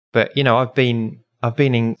But, you know, I've been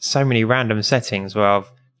in so many random settings where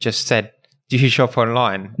I've just said, do you shop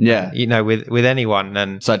online? Yeah. You know, with anyone.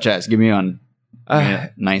 And Such as, give me one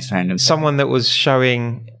nice random. someone that was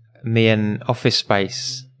showing me an office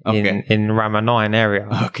space in Rama 9 area.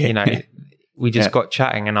 Okay. You know, we just got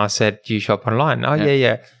chatting and I said, do you shop online? Oh,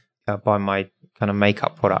 yeah. I buy my kind of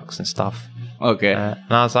makeup products and stuff. Okay. And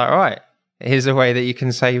I was like, all right, here's a way that you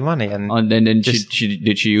can save money. And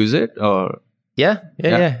Yeah.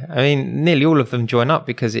 I mean, nearly all of them join up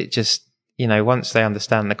because it just, you know, once they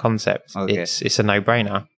understand the concept, it's a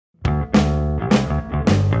no-brainer.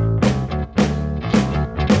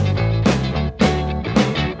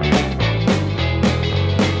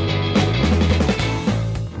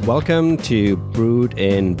 Welcome to Brewed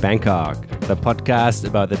in Bangkok, the podcast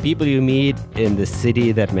about the people you meet in the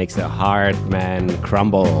city that makes a hard man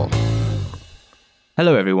crumble.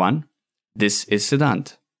 Hello, everyone. This is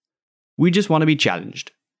Siddhant. We just want to be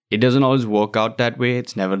challenged. It doesn't always work out that way.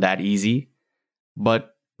 It's never that easy.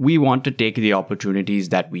 But we want to take the opportunities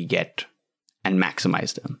that we get and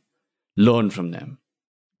maximize them, learn from them,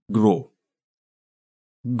 grow.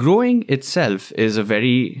 Growing itself is a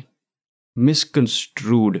very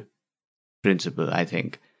misconstrued principle, I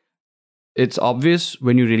think. It's obvious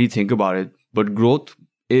when you really think about it, but growth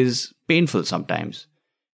is painful sometimes.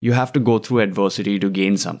 You have to go through adversity to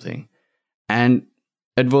gain something. And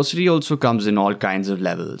adversity also comes in all kinds of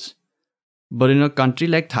levels. But in a country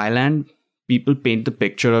like Thailand, people paint the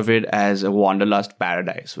picture of it as a wanderlust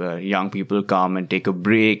paradise where young people come and take a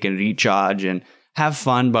break and recharge and have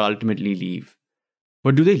fun but ultimately leave.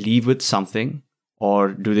 But do they leave with something? Or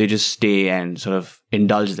do they just stay and sort of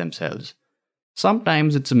indulge themselves?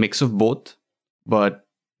 Sometimes it's a mix of both, but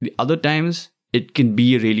the other times it can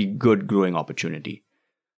be a really good growing opportunity.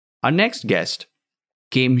 Our next guest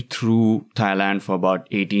came through Thailand for about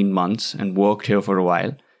 18 months and worked here for a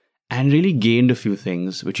while and really gained a few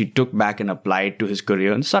things which he took back and applied to his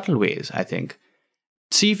career in subtle ways, I think.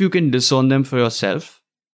 See if you can discern them for yourself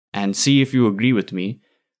and see if you agree with me.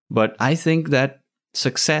 But I think that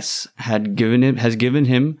success has given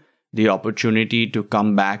him the opportunity to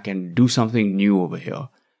come back and do something new over here.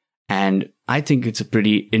 And I think it's a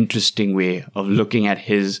pretty interesting way of looking at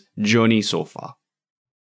his journey so far.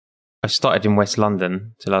 I started in West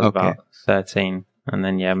London till I was about 13 and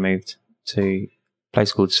then moved to a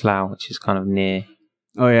place called Slough, which is kind of near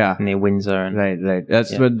Windsor. And, right.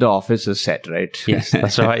 That's where the office is set, right? Yes,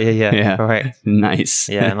 that's right. Yeah. Correct. Nice.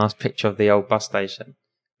 Yeah, a nice picture of the old bus station.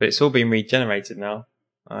 But it's all been regenerated now.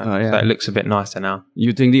 So it looks a bit nicer now.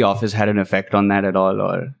 You think the office had an effect on that at all,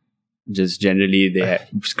 or just generally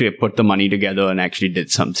they put the money together and actually did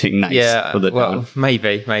something nice for the town?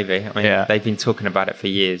 Maybe. I mean, they've been talking about it for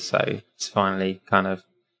years, so it's finally kind of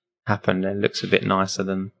happened. It looks a bit nicer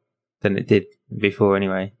than it did before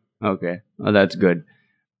anyway. Okay. Oh, that's good.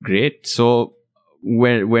 Great. So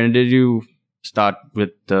when did you start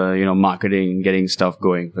with marketing, getting stuff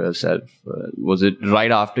going for yourself? Was it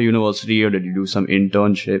right after university or did you do some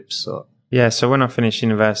internships? Or? Yeah, so when I finished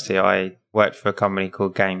university, I worked for a company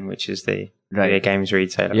called Game, which is the video games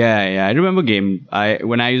retailer. Yeah, I remember Game.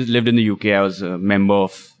 When I lived in the UK, I was a member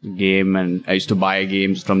of Game and I used to buy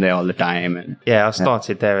games from there all the time. And I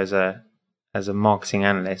started there as a marketing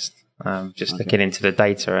analyst, looking into the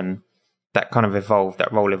data, and that kind of evolved.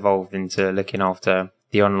 That role evolved into looking after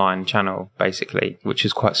the online channel, basically, which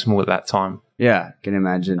was quite small at that time. Yeah, can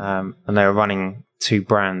imagine. And they were running two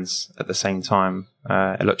brands at the same time,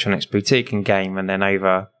 Electronics Boutique and Game. And then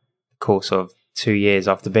over the course of 2 years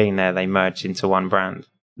after being there, they merged into one brand.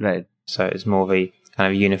 Right. So it was more of a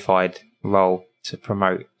kind of unified role to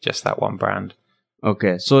promote just that one brand.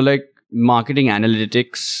 Okay. So like marketing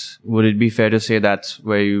analytics, would it be fair to say that's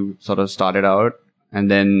where you sort of started out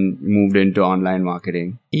and then moved into online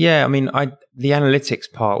marketing? Yeah, I mean, the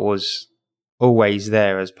analytics part was always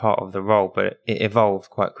there as part of the role, but it evolved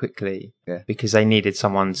quite quickly because they needed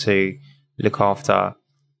someone to look after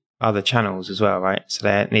other channels as well, right? So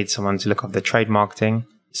they needed someone to look after the trade marketing,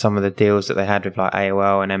 some of the deals that they had with like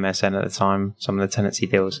AOL and MSN at the time, some of the tenancy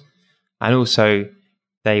deals. And also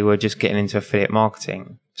they were just getting into affiliate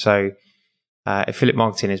marketing. So affiliate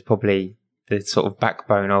marketing is probably the sort of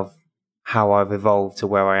backbone of how I've evolved to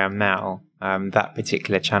where I am now. That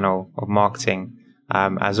particular channel of marketing,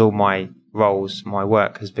 as all my roles, my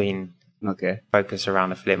work has been focused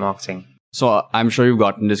around affiliate marketing. So I'm sure you've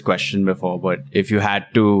gotten this question before, but if you had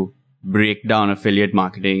to break down affiliate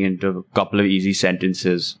marketing into a couple of easy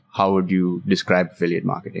sentences, how would you describe affiliate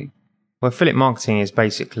marketing? Well, affiliate marketing is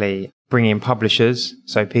basically bringing in publishers,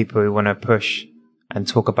 so people who want to push and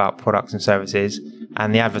talk about products and services,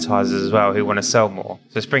 and the advertisers as well who want to sell more.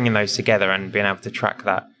 So it's bringing those together and being able to track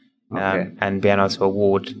that and being able to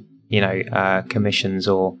award, commissions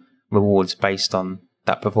or rewards based on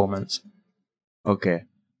that performance. Okay.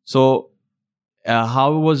 So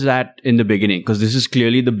how was that in the beginning? Because this is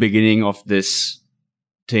clearly the beginning of this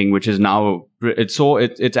thing, which is now,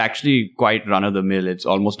 it's actually quite run of the mill. It's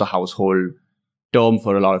almost a household term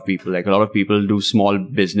for a lot of people. Like a lot of people do small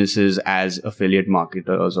businesses as affiliate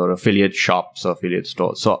marketers or affiliate shops or affiliate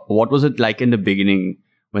stores. So what was it like in the beginning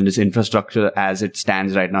when this infrastructure as it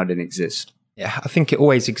stands right now didn't exist? Yeah, I think it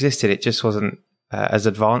always existed. It just wasn't as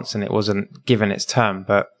advanced and it wasn't given its term.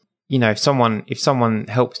 But, if someone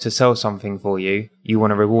helps to sell something for you, you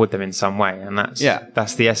want to reward them in some way. And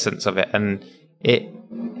that's the essence of it. And it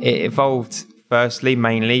evolved firstly,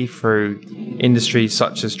 mainly through industries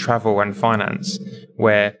such as travel and finance,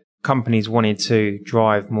 where companies wanted to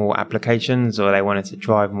drive more applications or they wanted to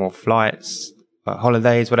drive more flights,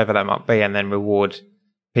 holidays, whatever that might be, and then reward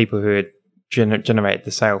people who had generated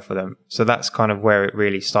the sale for them. So that's kind of where it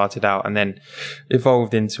really started out, and then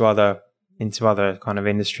evolved into other kind of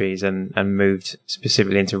industries and moved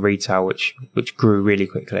specifically into retail, which grew really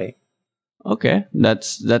quickly. Okay,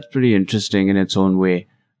 that's pretty interesting in its own way.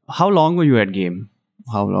 How long were you at Game?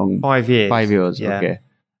 How long? 5 years. 5 years. Yeah. Okay.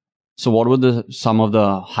 So what were some of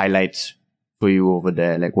the highlights for you over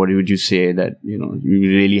there? Like, what would you say that you're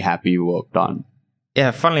really happy you worked on?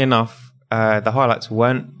 Yeah, funnily enough, the highlights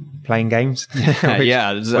weren't playing games.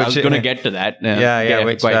 I was going to get to that.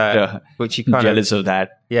 Which you kind jealous of that.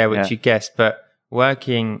 Yeah, you guessed. But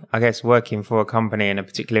working for a company in a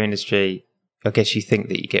particular industry, I guess you think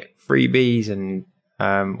that you get freebies and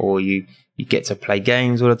or you get to play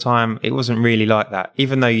games all the time. It wasn't really like that,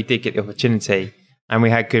 even though you did get the opportunity, and we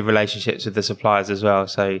had good relationships with the suppliers as well.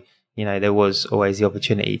 So, there was always the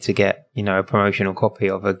opportunity to get, a promotional copy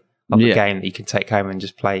of a game that you can take home and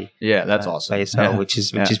just play. Yeah, that's awesome. Play yourself, which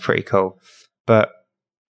is pretty cool. But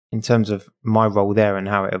in terms of my role there and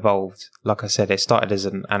how it evolved, like I said, it started as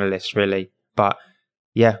an analyst really, but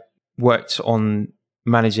worked on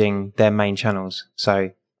managing their main channels. So,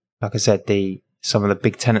 like I said, some of the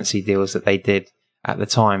big tenancy deals that they did at the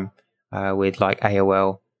time with like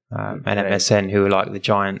AOL and MSN, who were like the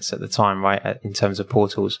giants at the time, right, in terms of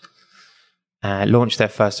portals, launched their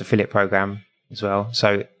first affiliate program as well.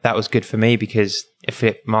 So that was good for me because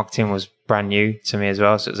affiliate marketing was brand new to me as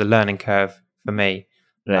well. So it was a learning curve for me.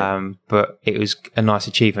 Right. But it was a nice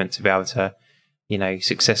achievement to be able to,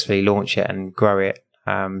 successfully launch it and grow it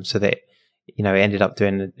so that, it ended up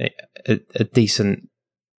doing a decent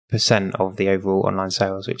 % of the overall online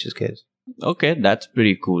sales, which is good. Okay, that's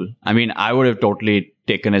pretty cool. I mean, I would have totally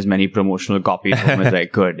taken as many promotional copies home as I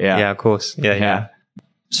could. Yeah, yeah, of course. Yeah.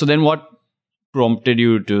 So then what prompted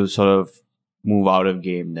you to sort of move out of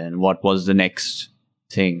Game then? What was the next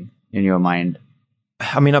thing in your mind?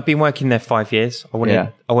 I mean, I've been working there 5 years. I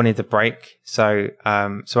wanted a break. So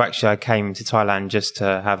actually I came to Thailand just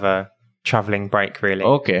to have a traveling break, really.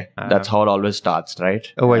 Okay. That's how it always starts, right?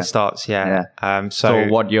 Always starts, yeah. So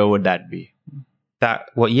what year would that be?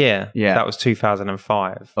 What year? Yeah. That was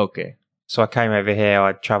 2005. Okay. So I came over here,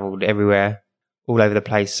 I traveled everywhere, all over the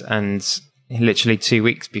place, and literally 2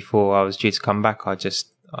 weeks before I was due to come back, I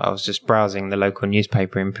was just browsing the local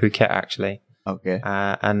newspaper in Phuket, actually. Okay.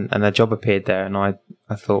 And a job appeared there, and I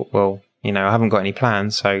thought, well, I haven't got any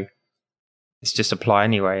plans, so let's just apply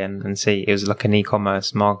anyway and see. It was like an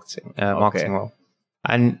e-commerce marketing role.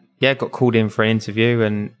 And got called in for an interview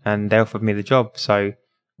and they offered me the job. So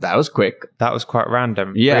that was quick. That was quite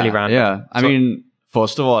random. Yeah, really random. Yeah. I mean,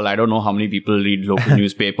 first of all, I don't know how many people read local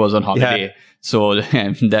newspapers on holiday. Yeah. So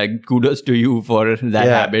that kudos to you for that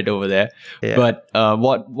habit over there. Yeah. But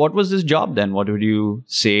what was this job then? What would you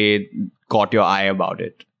say caught your eye about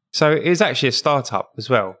it? So it was actually a startup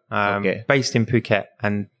as well, based in Phuket,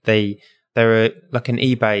 and they were like an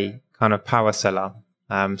eBay kind of power seller.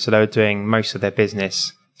 So they were doing most of their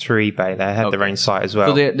business through eBay. They had their own site as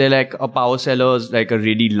well. So they're like a power sellers, like a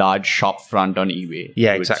really large shop front on eBay.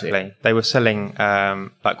 Yeah, exactly. They were selling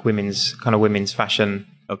like women's fashion,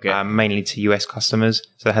 mainly to US customers.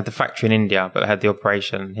 So they had the factory in India, but they had the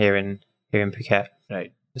operation here in Phuket.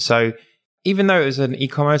 Right. So even though it was an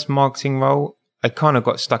e-commerce marketing role, I kind of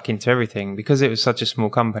got stuck into everything because it was such a small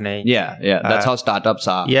company. Yeah. That's how startups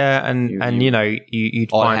are. Yeah, and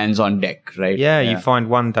you'd all find, hands on deck, right? Yeah, you find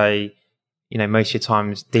one day, most of your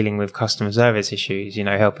time is dealing with customer service issues,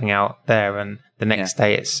 helping out there, and the next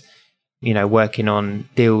day it's, working on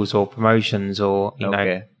deals or promotions or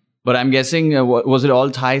Okay. But I'm guessing, was it all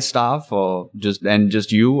Thai staff or just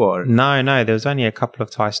you or? No, there was only a couple of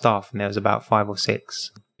Thai staff, and there was about 5 or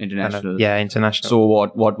 6 international. International. So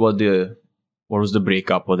what was the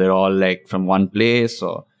breakup? Were they all like from one place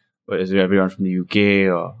or? is everyone from the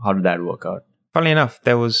UK, or how did that work out? Funnily enough,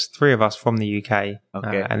 there was 3 of us from the UK,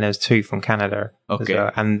 Okay. and there was 2 from Canada. Okay. As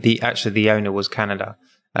well. And the owner was Canada.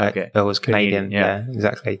 Okay. It was Canadian. Yeah. Yeah,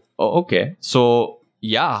 exactly. Oh, okay. So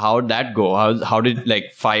yeah, how did that go? How did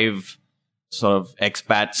like 5 sort of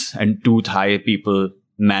expats and 2 Thai people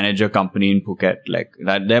manage a company in Phuket? Like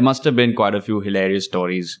that, there must have been quite a few hilarious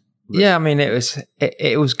stories. Yeah, I mean, it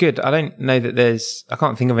was good. I don't know that I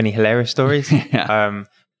can't think of any hilarious stories. Yeah.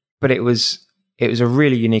 But it was a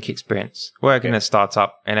really unique experience working in a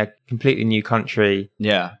startup in a completely new country.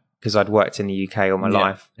 Yeah. Because I'd worked in the UK all my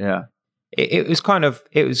life. Yeah. It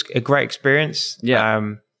was a great experience.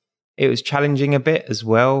 Yeah. It was challenging a bit as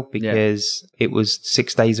well because it was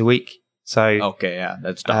 6 days a week. So okay, yeah,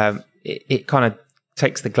 that's tough. It kind of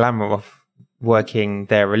takes the glamour off working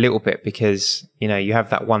there a little bit because you have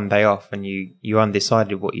that one day off and you're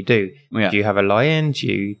undecided what you do. Yeah. Do you have a lie-in? Do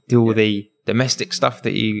you do all the domestic stuff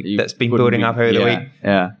that's been building up over the week?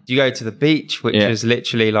 Yeah. Do you go to the beach, which is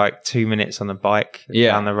literally like 2 minutes on a bike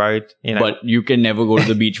down the road? But you can never go to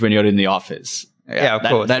the beach when you're in the office. Yeah, of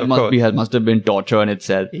course. That must have been torture in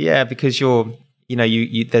itself. Yeah, because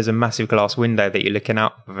there's a massive glass window that you're looking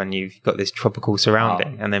out of and you've got this tropical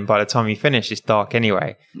surrounding. And then by the time you finish, it's dark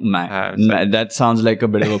anyway. Man, that sounds like a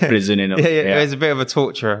bit of a prison in a way. Yeah, it's a bit of a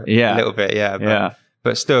torture. A little bit,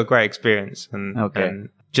 but still a great experience. And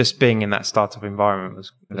just being in that startup environment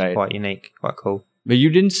was quite unique, quite cool. But you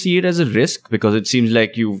didn't see it as a risk because it seems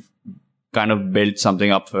like you've kind of built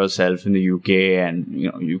something up for yourself in the UK and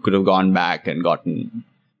you could have gone back and gotten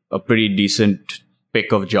a pretty decent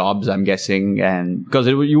pick of jobs, I'm guessing, and because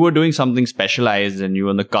you were doing something specialized and you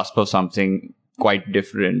were on the cusp of something quite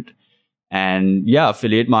different. And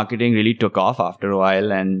affiliate marketing really took off after a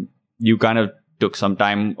while and you kind of took some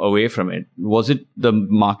time away from it. Was it the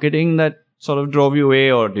marketing that sort of drove you away,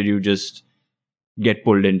 or did you just get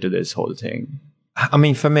pulled into this whole thing? I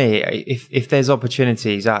mean, for me, if there's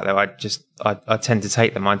opportunities out there, I tend to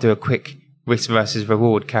take them. I do a quick risk versus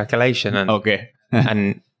reward calculation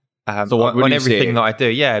and so what would on you everything say? that I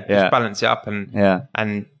do, just balance it up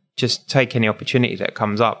and just take any opportunity that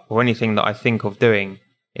comes up or anything that I think of doing.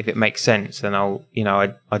 If it makes sense, then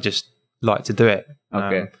I just like to do it.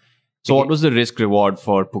 Okay. So what was the risk reward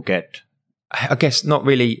for Phuket? I guess not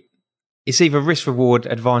really. It's either risk reward,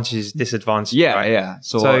 advantages, disadvantages. Yeah, right? yeah.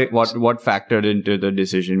 So what factored into the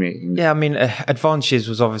decision making? Yeah, I mean, advantages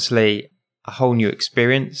was obviously a whole new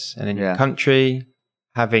experience in a new country,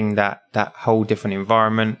 having that whole different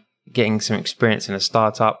environment, getting some experience in a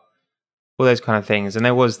startup, all those kind of things. And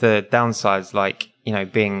there was the downsides, like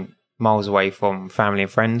being miles away from family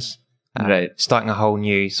and friends, starting a whole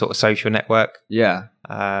new sort of social network. Yeah,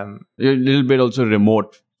 a little bit also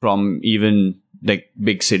remote from even like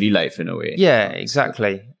big city life in a way. Yeah,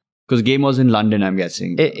 exactly. Because Game was in London, I'm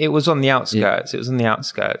guessing. It was on the outskirts. Yeah. It was on the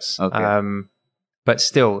outskirts. Okay. But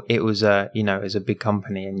still, it was it was a big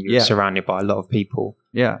company, and you were surrounded by a lot of people.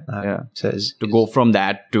 Yeah, So to go from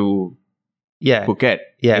that to Phuket,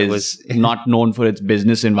 it was not known for its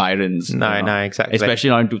business environs. No, exactly. Especially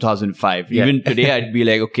not in 2005. Yeah. Even today, I'd be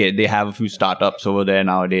like, okay, they have a few startups over there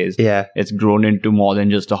nowadays. Yeah, it's grown into more than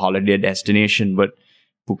just a holiday destination, but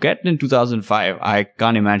Phuket in 2005, I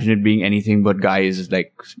can't imagine it being anything but guys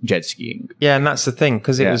like jet skiing. Yeah, and that's the thing,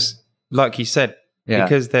 because it was, like you said,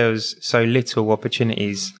 because there was so little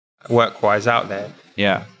opportunities work-wise out there.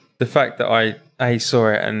 Yeah. The fact that I saw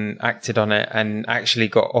it and acted on it and actually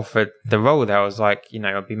got offered the role there, I was like,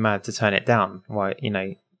 I'd be mad to turn it down. Why,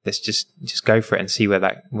 let's just go for it and see where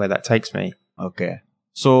that takes me. Okay.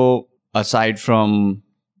 So aside from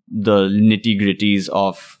the nitty-gritties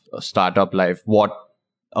of startup life, what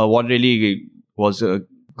really was a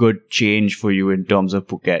good change for you in terms of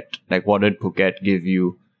Phuket? Like, what did Phuket give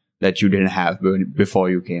you that you didn't have before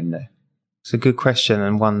you came there? It's a good question,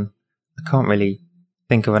 and one I can't really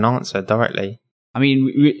think of an answer directly. I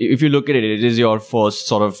mean, if you look at it, it is your first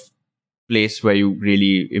sort of place where you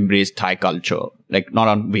really embrace Thai culture. Like, not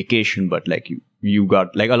on vacation, but like you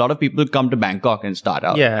got, like, a lot of people come to Bangkok and start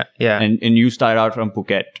out. Yeah. And you started out from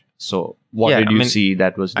Phuket. So what did you see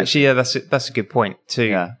that was different? Actually, that's a good point too.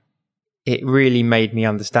 Yeah. It really made me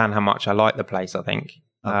understand how much I like the place, I think.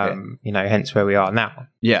 Okay. Hence where we are now.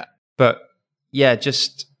 Yeah. But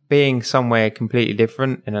just being somewhere completely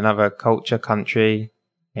different in another culture, country,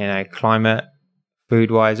 climate,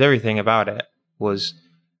 food-wise, everything about it was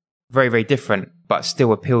very, very different, but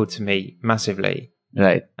still appealed to me massively.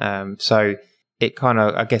 Right. So it kind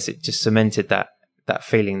of, I guess it just cemented that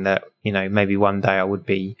feeling that, maybe one day I would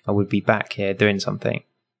be back here doing something.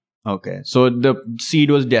 Okay. So the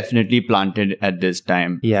seed was definitely planted at this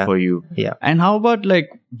time for you. Yeah. And how about like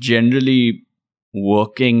generally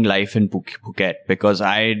working life in Phuket? Because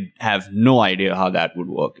I have no idea how that would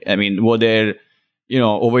work. I mean, were there,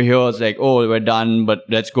 over here it's like, oh, we're done, but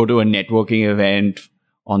let's go to a networking event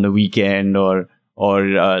on the weekend, or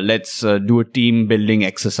let's do a team building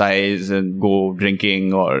exercise and go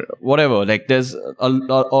drinking or whatever. Like there's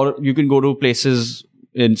or you can go to places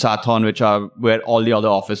in Sathon which are where all the other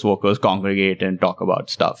office workers congregate and talk about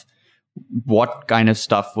stuff. What kind of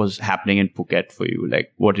stuff was happening in Phuket for you?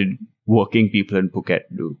 Like what did working people in Phuket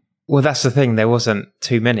do? Well, that's the thing. There wasn't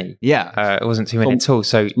too many. Yeah. It wasn't too many at all.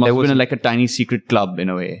 So it must have been like a tiny secret club in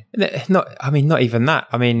a way. Not even that.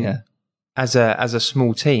 I mean, as a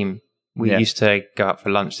small team, we used to go out for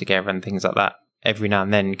lunch together and things like that. Every now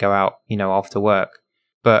and then go out, after work.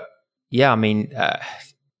 But yeah, I mean,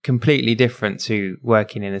 completely different to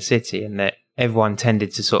working in a city, in that everyone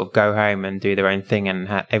tended to sort of go home and do their own thing, and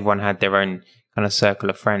everyone had their own kind of circle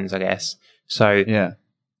of friends, I guess. So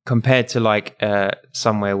compared to like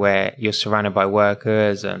somewhere where you're surrounded by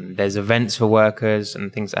workers and there's events for workers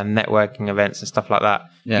and things and networking events and stuff like that,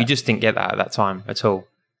 you just didn't get that at that time at all.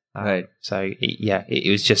 Right. So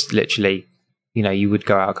it was just literally, you would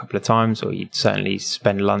go out a couple of times, or you'd certainly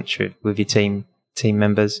spend lunch with your team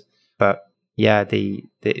members. But yeah, the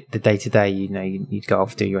day to day, you'd go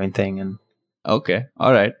off, do your own thing. And okay,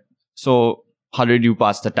 all right. So how did you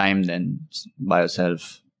pass the time then by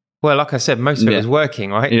yourself? Well, like I said, most of it was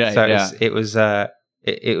working, right? Yeah, so it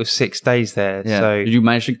was 6 days there. Yeah. So did you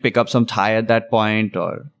manage to pick up some Thai at that point,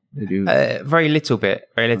 or did you? Very little bit.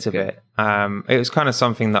 It was kind of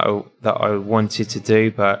something that I wanted to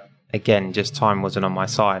do, but again, just time wasn't on my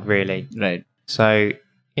side, really. Right. So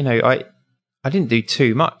I didn't do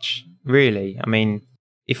too much, really. I mean,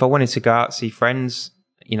 if I wanted to go out see friends,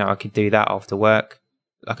 I could do that after work.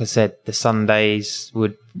 Like I said, the Sundays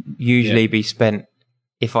would usually be spent,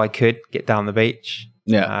 if I could, get down the beach,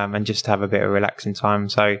 and just have a bit of relaxing time.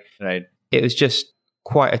 So it was just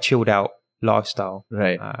quite a chilled out lifestyle.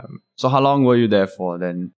 Right. So how long were you there for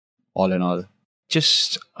then, all in all?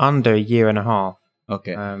 Just under a year and a half.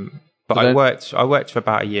 Okay. But I worked for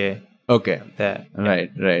about a year. Okay. There.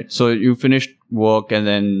 Right. So you finished work and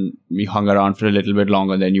then you hung around for a little bit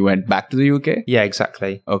longer, then you went back to the UK? Yeah,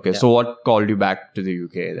 exactly. Okay. Yeah. So what called you back to the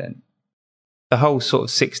UK then? The whole sort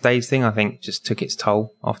of 6 days thing, I think, just took its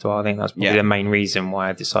toll after a while. I think that's probably the main reason why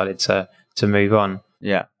I decided to move on.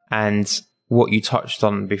 Yeah. And what you touched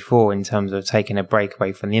on before in terms of taking a break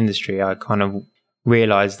away from the industry, I kind of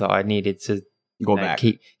realized that I needed to go back,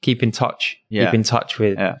 keep in touch, keep in touch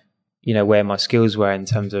with, where my skills were in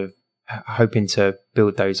terms of hoping to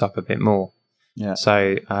build those up a bit more. Yeah.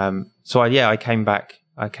 So, I came back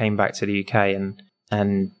to the UK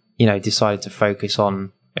and decided to focus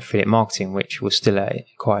on affiliate marketing, which was still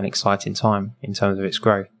quite an exciting time in terms of its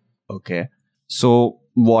growth. Okay. So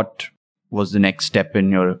what was the next step in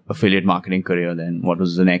your affiliate marketing career then? What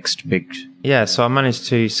was the next big... Yeah, so I managed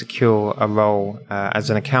to secure a role as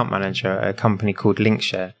an account manager at a company called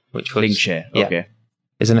Linkshare, which was... Linkshare, okay.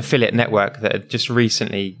 It's an affiliate network that had just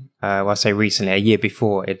recently, I say recently, a year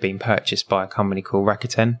before, it had been purchased by a company called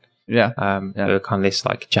Rakuten. Yeah. They were kind of this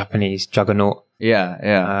like Japanese juggernaut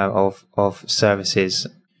of services.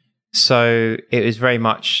 So it was very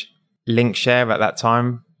much Linkshare at that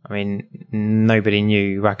time. I mean, nobody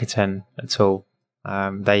knew Rakuten at all.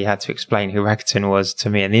 They had to explain who Rakuten was to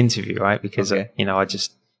me in the interview, right? Because I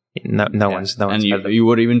just no one's. And you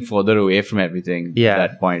were even further away from everything at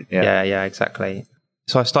that point. Yeah, exactly.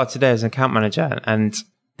 So I started there as an account manager, and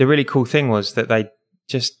the really cool thing was that they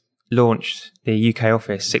just launched the UK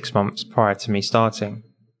office 6 months prior to me starting.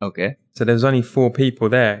 Okay. So there was only 4 people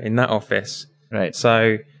there in that office. Right.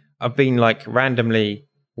 So I've been like randomly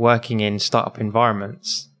working in startup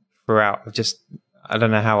environments throughout. I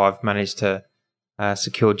don't know how I've managed to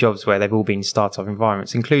secure jobs where they've all been startup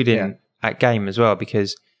environments, including at Game as well,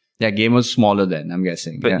 because Game was smaller then, I'm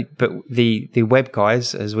guessing. But the web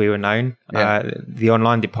guys, as we were known, the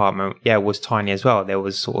online department, was tiny as well. There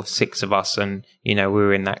was sort of 6 of us, and we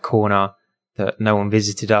were in that corner that no one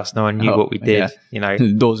visited us, no one knew what we did.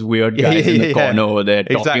 Those weird guys in the corner over there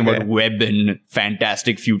talking about web and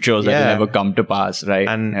fantastic futures that will never come to pass, right?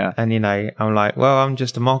 And I'm like, well, I'm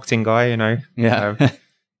just a marketing guy,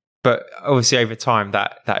 But obviously over time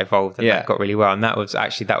that evolved and that got really well, and that was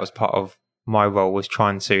part of my role, was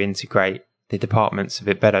trying to integrate the departments a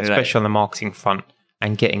bit better, especially on the marketing front,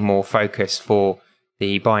 and getting more focus for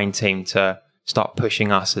the buying team to start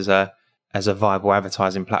pushing us as a viable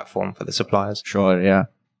advertising platform for the suppliers. Sure, yeah.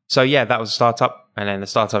 So that was a startup, and then the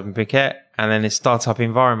startup in Phuket, and then the startup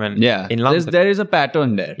environment in London. There is a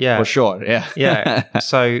pattern there, for sure. Yeah. Yeah.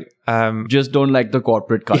 So just don't like the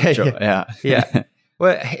corporate culture. Yeah.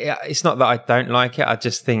 Well, it's not that I don't like it. I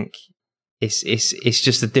just think it's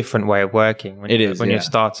just a different way of working. When you're a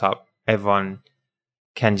startup, everyone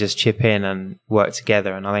can just chip in and work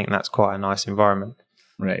together, and I think that's quite a nice environment.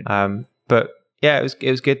 Right. But yeah,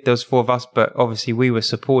 it was good. There was 4 of us, but obviously we were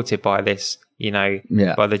supported by this,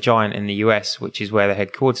 by the giant in the US, which is where the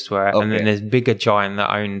headquarters were. Okay. And then there's a bigger giant that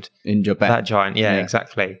owned in Japan. That giant, yeah,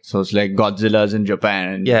 exactly. So it's like Godzilla's in Japan,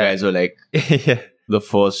 and you guys were like the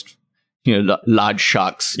first, large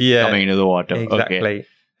sharks coming into the water. Exactly.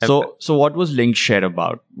 Okay. So what was Linkshare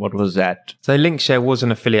about? What was that? So Linkshare was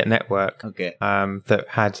an affiliate network, okay, that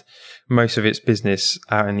had most of its business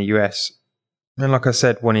out in the US, and like I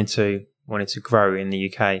said, wanted to grow in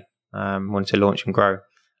the UK, wanted to launch and grow.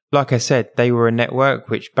 Like I said, they were a network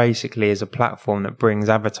which basically is a platform that brings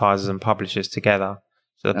advertisers and publishers together.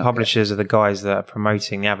 So the publishers are the guys that are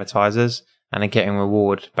promoting the advertisers and are getting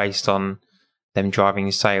reward based on them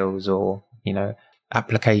driving sales or,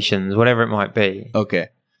 applications, whatever it might be. Okay.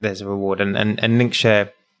 There's a reward. And Linkshare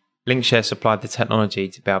supplied the technology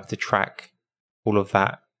to be able to track all of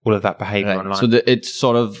that behavior online. So it's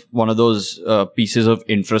sort of one of those pieces of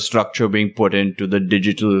infrastructure being put into the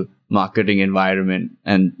digital marketing environment.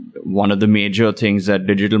 And one of the major things that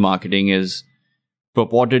digital marketing is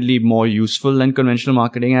purportedly more useful than conventional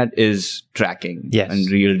marketing at is tracking and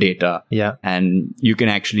real data. Yeah. And you can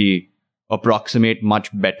actually approximate much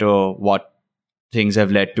better what things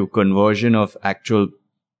have led to conversion of actual,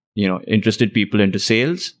 interested people into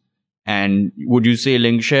sales. And would you say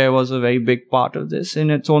Linkshare was a very big part of this in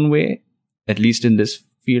its own way, at least in this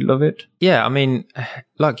field of it? Yeah, I mean,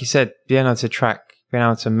 like you said, being able to track, being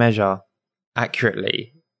able to measure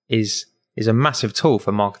accurately is a massive tool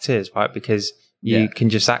for marketers, right? Because you can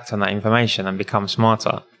just act on that information and become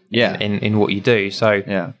smarter in what you do. So,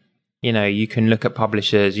 you can look at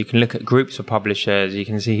publishers, you can look at groups of publishers, you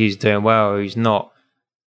can see who's doing well, who's not,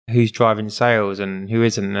 who's driving sales and who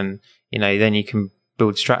isn't. And, then you can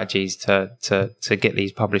build strategies to get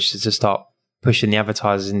these publishers to start pushing the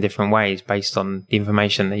advertisers in different ways based on the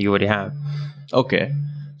information that you already have. Okay.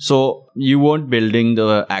 So you weren't building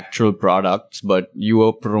the actual products, but you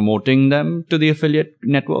were promoting them to the affiliate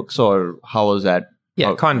networks, or how was that?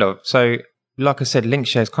 Yeah, kind of. So like I said,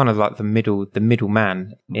 Linkshare is kind of like the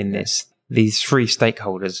middleman in this. These 3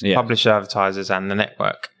 stakeholders, publisher, advertisers, and the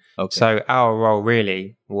network. Okay. So our role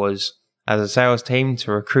really was as a sales team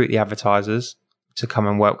to recruit the advertisers to come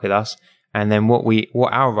and work with us. And then what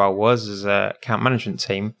our role was as a account management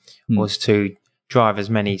team was to drive as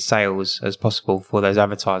many sales as possible for those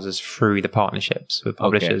advertisers through the partnerships with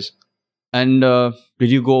publishers. Okay. And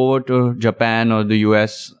did you go over to Japan or the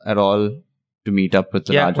US at all to meet up with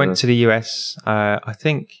the larger? Went to the US, I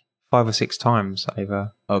think 5 or 6 times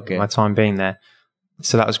over my time being there.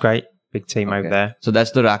 So that was great. Big team over there. So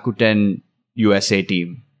that's the Rakuten USA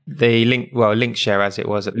team. The Linkshare as it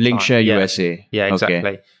was at the time. Linkshare USA. Yeah,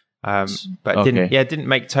 exactly. But didn't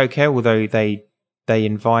make Tokyo, although they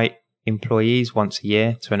invite employees once a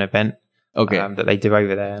year to an event that they do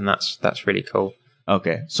over there, and that's really cool.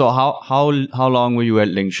 Okay. So how long were you at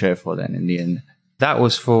Linkshare for then in the end? That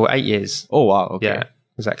was for 8 years. Oh wow, okay. Yeah,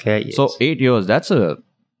 exactly 8 years. So 8 years, that's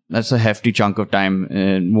a hefty chunk of time.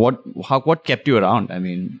 And what kept you around? I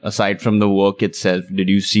mean, aside from the work itself, did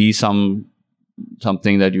you see something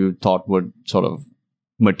that you thought would sort of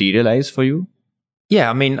materialize for you? Yeah,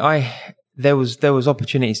 I mean, there was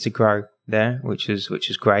opportunities to grow there, which is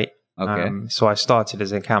great. Okay. So I started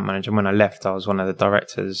as an account manager. And when I left, I was one of the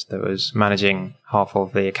directors that was managing half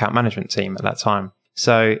of the account management team at that time.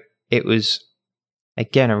 So it was,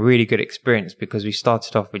 again, a really good experience because we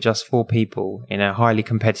started off with just 4 people in a highly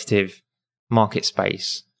competitive market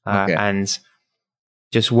space, and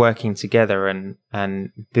just working together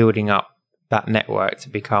and building up that network to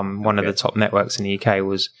become one of the top networks in the UK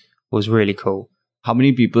was really cool. How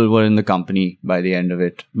many people were in the company by the end of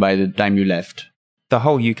it, by the time you left? The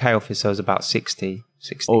whole UK office was about 60.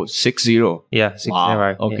 Oh, 60? Yeah, 60.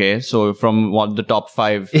 Wow. Okay, so from the top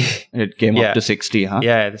 5, it came up to 60, huh?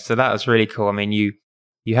 Yeah, so that was really cool. I mean,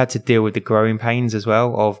 you had to deal with the growing pains as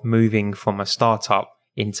well of moving from a startup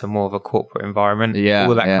into more of a corporate environment,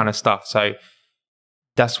 all that kind of stuff. So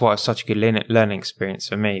that's why it's such a good learning experience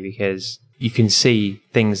for me, because you can see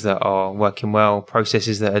things that are working well,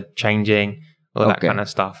 processes that are changing, all that kind of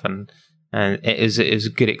stuff, and it was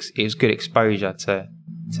good exposure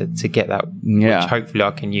to get that, which hopefully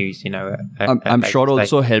I can use. I'm sure it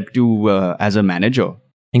also helped you as a manager.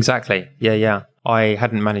 Exactly. Yeah. I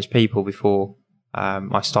hadn't managed people before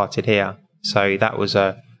I started here, so that was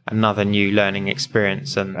another new learning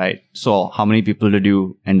experience. And right. So, how many people did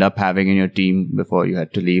you end up having in your team before you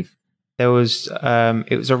had to leave? There was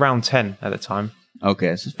it was around 10 at the time.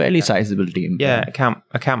 Okay, so fairly sizable team. Yeah,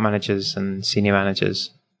 account managers and senior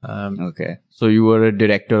managers. Okay, so you were a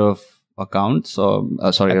director of accounts or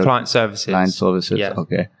client services. Client services. Yeah.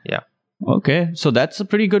 Okay. Yeah. Okay, so that's a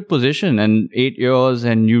pretty good position, and 8 years,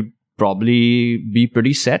 and you'd probably be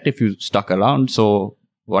pretty set if you stuck around. So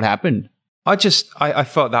what happened? I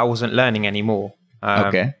felt that I wasn't learning anymore.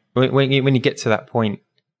 Okay. When you get to that point,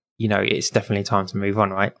 it's definitely time to move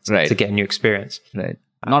on, right? Right. To get a new experience. Right.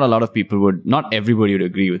 Not a lot of people would, not everybody would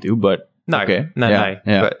agree with you, but no, okay. No. Yeah.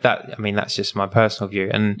 But that's just my personal view.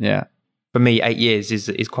 And for me, 8 years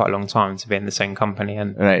is quite a long time to be in the same company.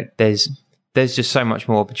 And right. there's just so much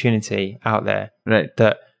more opportunity out there. Right.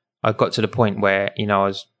 That I got to the point where, I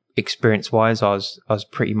was experience-wise, I was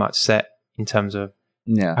pretty much set in terms of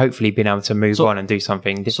hopefully being able to move on and do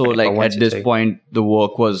something different. So like at this point, the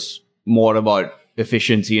work was more about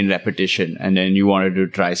efficiency and repetition, and then you wanted to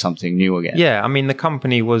try something new again. Yeah, I mean, the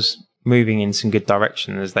company was moving in some good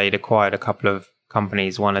direction as they'd acquired a couple of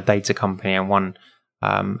companies, one a data company and one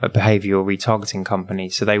a behavioral retargeting company.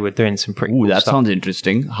 So they were doing some pretty cool that stuff. Sounds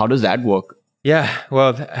interesting. How does that work? Yeah,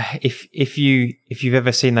 well, if you've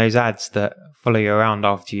ever seen those ads that follow you around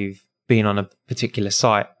after you've been on a particular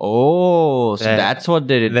site. Oh, so that's what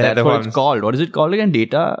they did. That's what it's called. What is it called again?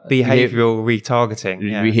 Behavioral retargeting.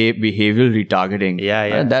 Yeah. Behavioral retargeting.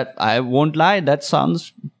 Yeah. That I won't lie. That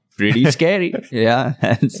sounds pretty scary. Yeah.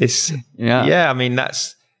 I mean,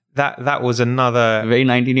 that was another very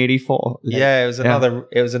 1984. Yeah, it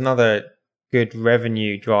was another good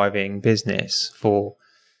revenue driving business for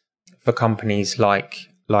companies like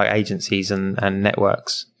agencies and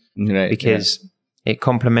networks. Right. Because it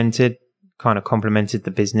complemented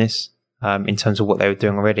the business in terms of what they were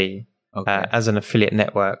doing already. Okay. As an affiliate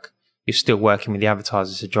network, you're still working with the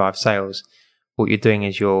advertisers to drive sales. What you're doing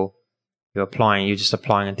is you're just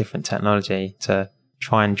applying a different technology to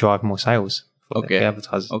try and drive more sales for the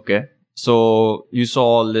advertisers. Okay. So you saw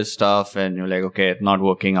all this stuff and you're like, okay, it's not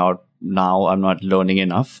working out now. I'm not learning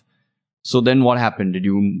enough. So then what happened? Did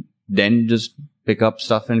you then just pick up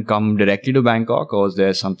stuff and come directly to Bangkok, or was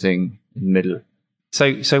there something in the middle?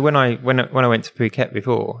 So when I went to Phuket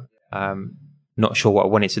before, not sure what I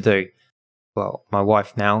wanted to do. Well, my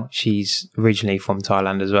wife now, she's originally from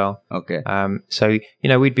Thailand as well. Okay. So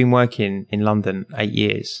we'd been working in London 8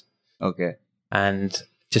 years. Okay. And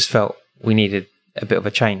just felt we needed a bit of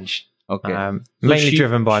a change. Okay. Mainly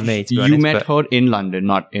driven by me, to be honest. You met her in London,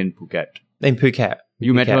 not in Phuket. In Phuket.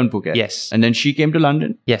 You met her in Phuket? Yes. And then she came to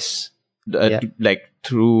London? Yes.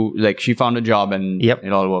 She found a job and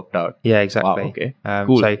it all worked out. Yeah, exactly. Wow, okay.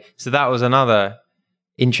 Cool. So that was another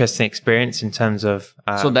interesting experience in terms of...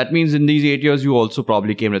 so that means in these 8 years, you also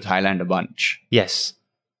probably came to Thailand a bunch. Yes.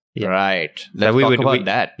 Yeah. Right. Let's talk about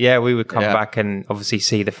that. Yeah, we would come back and obviously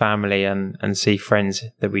see the family and see friends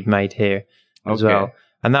that we'd made here as well.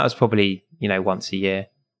 And that was probably, once a year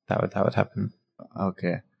that would happen.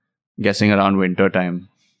 Okay. Guessing around winter time.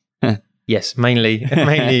 Yes, mainly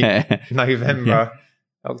November,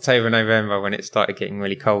 October, November, when it started getting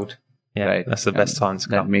really cold. Yeah, right. That's the best time to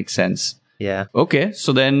come. That makes sense. Yeah. Okay,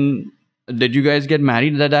 so then did you guys get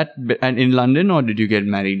married in London, or did you get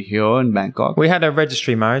married here in Bangkok? We had a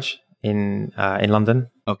registry marriage in London.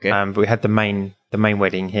 Okay. But we had the main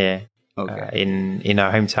wedding here. Okay. In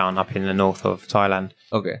our hometown up in the north of Thailand.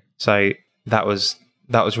 Okay. So that was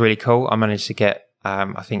really cool. I managed to get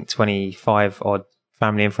I think 25 odd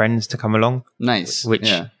family and friends to come along. Nice.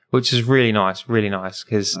 Which is really nice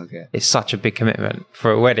because it's such a big commitment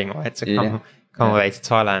for a wedding, right? To come away to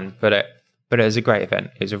Thailand, but it was a great event.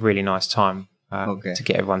 It was a really nice time to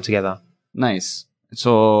get everyone together. Nice.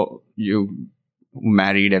 So you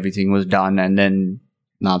married, everything was done, and then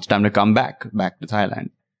now it's time to come back to Thailand.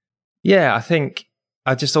 Yeah, I think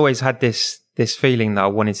I just always had this feeling that I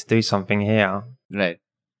wanted to do something here. Right.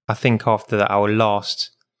 I think after our last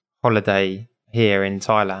holiday here in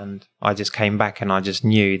Thailand, I just came back and I just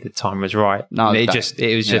knew the time was right. No, it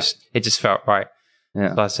just felt right.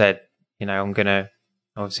 Yeah. So I said, I'm gonna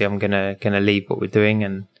leave what we're doing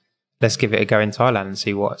and let's give it a go in Thailand and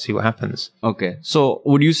see what happens. Okay. So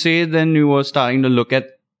would you say then you were starting to look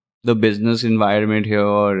at the business environment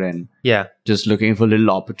here and just looking for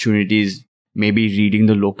little opportunities, maybe reading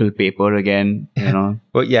the local paper again, Well,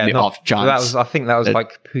 off chance. I think that was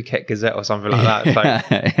like Phuket Gazette or something like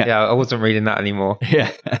that. So I wasn't reading that anymore.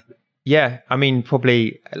 Yeah. Yeah. I mean,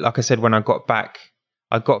 probably, like I said, when I got back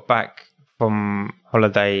from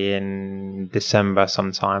holiday in December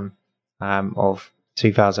sometime, of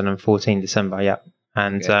 2014, December. Yeah.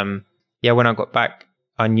 And, when I got back,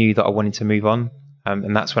 I knew that I wanted to move on.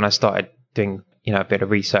 And that's when I started doing, a bit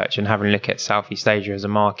of research and having a look at Southeast Asia as a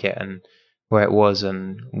market and where it was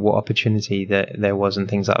and what opportunity that there was and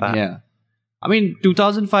things like that. Yeah. I mean,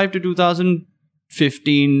 2005 to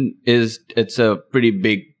 2015 it's a pretty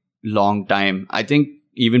big, long time. I think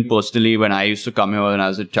even personally, when I used to come here when I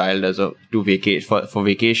was a child for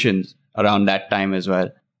vacations around that time as well,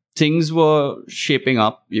 things were shaping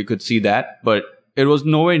up. You could see that, but it was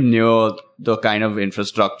nowhere near the kind of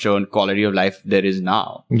infrastructure and quality of life there is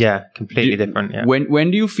now. Yeah, completely different. Yeah.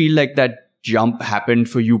 When do you feel like that jump happened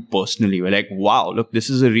for you personally? We're like, wow, look, this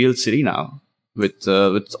is a real city now with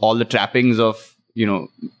all the trappings of,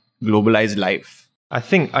 globalized life. I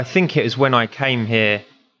think it was when I came here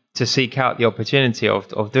to seek out the opportunity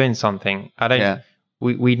of doing something.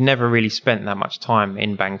 We'd never really spent that much time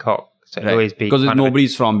in Bangkok. So it'd always be because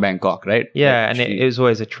nobody's from Bangkok, right? Yeah, and it was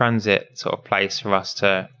always a transit sort of place for us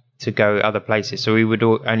to go other places. So we would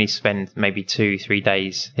only spend maybe 2-3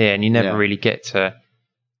 days here, and you never really get to,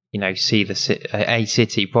 see a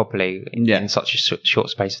city properly in such a short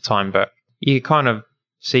space of time. But you kind of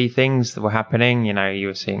see things that were happening. You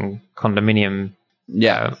were seeing condominium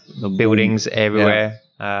buildings everywhere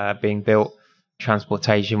being built.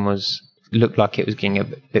 Transportation looked like it was getting a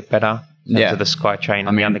bit better. To the SkyTrain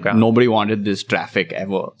and the underground. Nobody wanted this traffic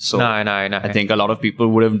ever. So no. I think a lot of people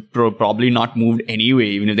would have probably not moved anyway,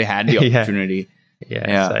 even if they had the opportunity.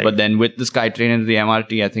 So. But then with the SkyTrain and the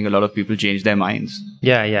MRT, I think a lot of people changed their minds.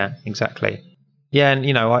 Yeah, exactly. Yeah, and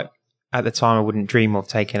at the time I wouldn't dream of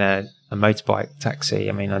taking a motorbike taxi.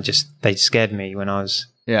 I mean, they scared me when I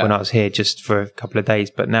was here just for a couple of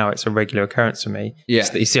days. But now it's a regular occurrence for me. Yeah,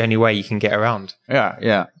 it's the only way you can get around.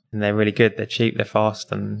 Yeah. And they're really good. They're cheap. They're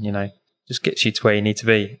fast, and just gets you to where you need to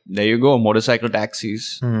be. There you go. Motorcycle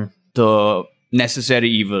taxis. The necessary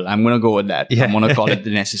evil. I'm going to go with that. Yeah. I'm going to call it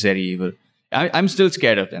the necessary evil. I'm still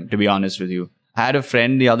scared of them, to be honest with you. I had a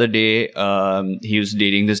friend the other day. He was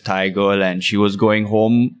dating this Thai girl, and she was going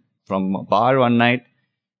home from a bar one night.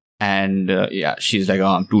 And she's like,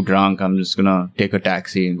 oh, I'm too drunk. I'm just going to take a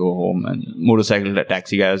taxi and go home. And motorcycle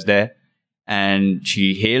taxi guy was there. And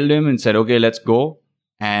she hailed him and said, okay, let's go.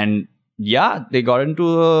 And they got into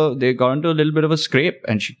a little bit of a scrape,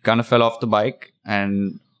 and she kind of fell off the bike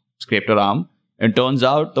and scraped her arm. And turns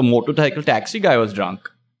out the motorcycle taxi guy was drunk.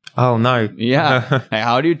 Oh no! Yeah, like,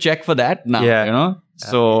 how do you check for that now? Yeah.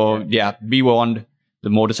 So be warned.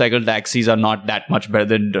 The motorcycle taxis are not that much better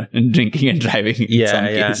than drinking and driving in some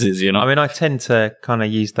cases. I mean, I tend to kind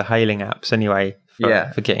of use the hailing apps anyway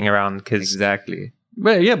for getting around. Exactly.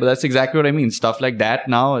 But that's exactly what I mean. Stuff like that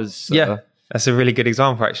now is That's a really good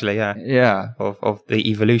example, actually. Yeah. Of the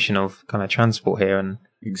evolution of kind of transport here. And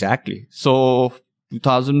exactly. So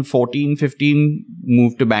 2014, 15,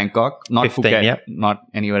 moved to Bangkok. Not 15, Phuket. Not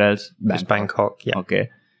anywhere else. Just Bangkok, yeah. Okay.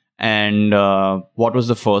 And what was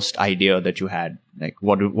the first idea that you had? Like,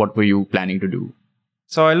 what were you planning to do?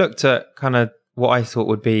 So I looked at kind of what I thought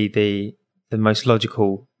would be the most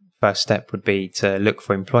logical first step would be to look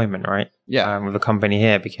for employment, right? Yeah. With a company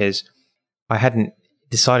here, because I hadn't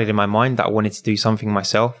decided in my mind that I wanted to do something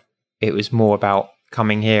myself. It was more about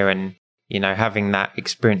coming here and, having that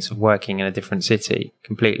experience of working in a different city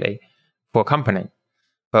completely for a company.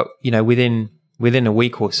 But, within a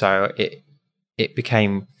week or so, it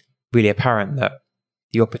became really apparent that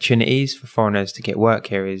the opportunities for foreigners to get work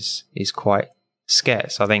here is quite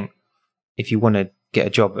scarce. I think if you want to get a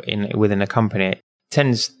job within a company, it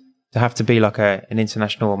tends to have to be like an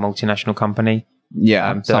international or multinational company.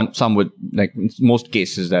 Yeah, some would, like in most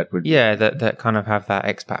cases that would. Yeah, that kind of have that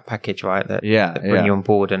expat package, right? That bring you on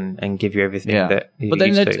board and give you everything that you're But then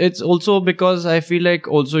used to. It's also because I feel like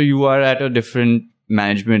also you are at a different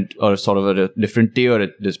management or sort of a different tier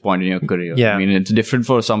at this point in your career. Yeah. I mean, it's different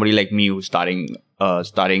for somebody like me who's starting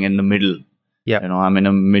in the middle. Yeah. I'm in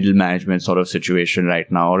a middle management sort of situation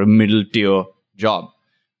right now, or a middle tier job.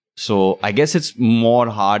 So I guess it's more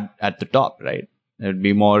hard at the top, right? It'd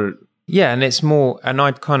be more. Yeah, and it's more, and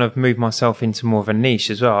I'd kind of moved myself into more of a niche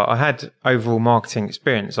as well. I had overall marketing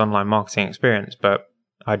experience, online marketing experience, but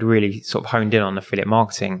I'd really sort of honed in on affiliate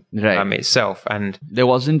marketing itself. And there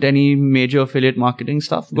wasn't any major affiliate marketing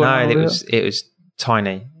stuff going on. No, it was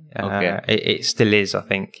tiny. Okay. It still is, I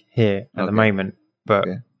think, here at the moment. But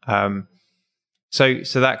so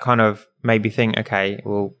that kind of made me think, okay,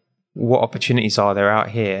 well, what opportunities are there out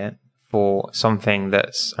here for something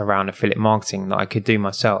that's around affiliate marketing that I could do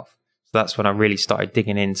myself? So that's when I really started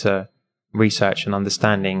digging into research and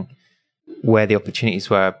understanding where the opportunities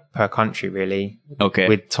were per country, really. Okay.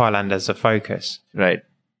 With Thailand as a focus. Right.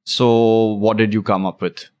 So what did you come up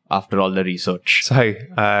with after all the research? So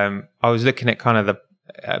I was looking at kind of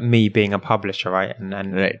me being a publisher, right?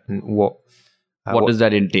 And what does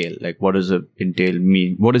that entail? Like, what does it entail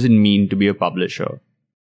mean? What does it mean to be a publisher?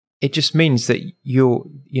 it just means that your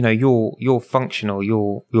functional,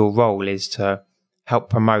 your role is to help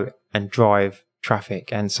promote and drive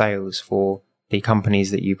traffic and sales for the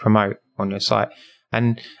companies that you promote on your site.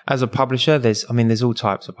 And as a publisher, there's all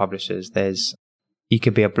types of publishers. You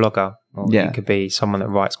could be a blogger, or you could be someone that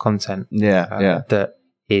writes content that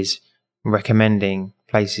is recommending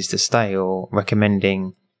places to stay or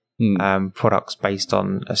recommending products based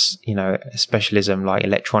on a specialism like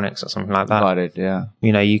electronics or something like that. Got it, yeah.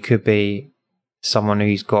 You could be someone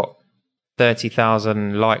who's got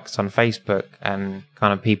 30,000 likes on Facebook and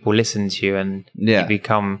kind of people listen to you and you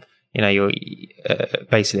become, you're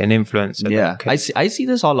basically an influencer. Yeah, I see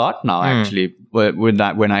this a lot now actually with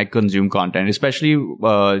that when I consume content, especially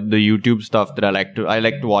the YouTube stuff that I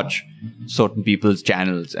like to watch certain people's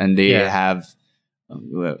channels, and they have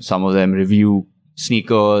some of them review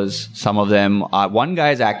sneakers, some of them one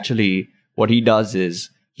guy's actually what he does is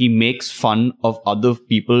he makes fun of other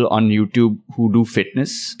people on YouTube who do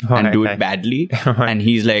fitness and do it badly. And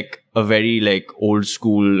he's like a very like old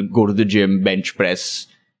school, go to the gym, bench press,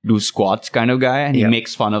 do squats kind of guy. And he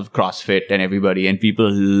makes fun of CrossFit and everybody, and people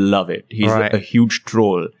love it. He's a huge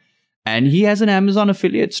troll. And he has an Amazon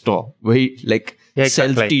affiliate store where he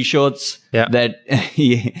sells t-shirts that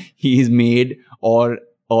he's made, or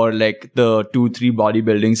like the 2-3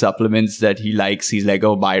 bodybuilding supplements that he likes. He's like,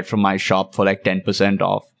 oh, buy it from my shop for like 10%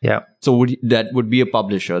 off. Yeah. So that would be a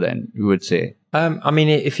publisher then, you would say?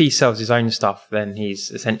 If he sells his own stuff, then he's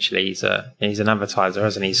an advertiser,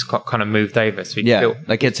 hasn't he? He's got kind of moved over. So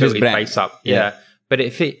it's his brand. Base up. Yeah. But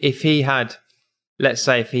if he had, let's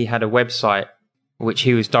say if he had a website which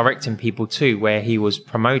he was directing people to, where he was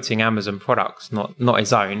promoting Amazon products, not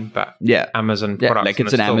his own, but Amazon products. Like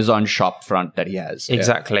it's an Amazon shop front that he has.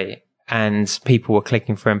 Exactly. Yeah. And people were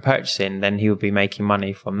clicking through and purchasing, then he would be making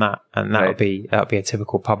money from that. And that would be a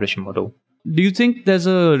typical publishing model. Do you think there's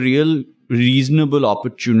a real reasonable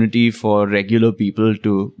opportunity for regular people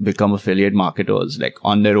to become affiliate marketers, like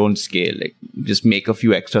on their own scale, like just make a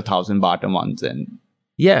few extra 1,000 baht a month? And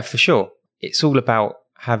yeah, for sure. It's all about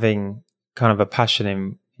having kind of a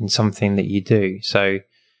passion in something that you do. So,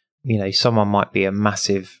 someone might be a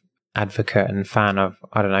massive advocate and fan of,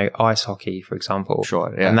 I don't know, ice hockey, for example.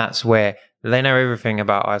 Sure, yeah. And that's where they know everything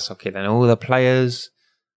about ice hockey. They know all the players,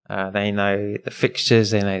 they know the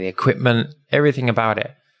fixtures, they know the equipment, everything about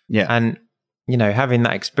it. Yeah. And, having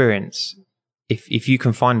that experience, if you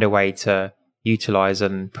can find a way to utilize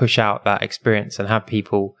and push out that experience and have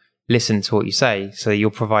people listen to what you say, so you're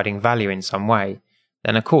providing value in some way,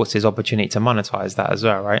 then of course there's opportunity to monetize that as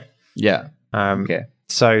well, right? Yeah. Okay.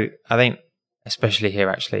 So I think, especially here,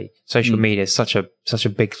 actually, social media is such a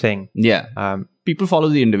big thing. Yeah. People follow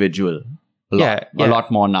the individual a lot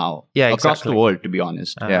more now. Yeah, across the world, to be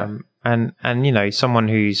honest. And someone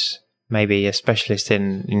who's maybe a specialist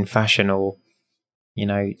in fashion, or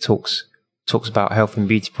talks about health and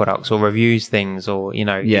beauty products, or reviews things, or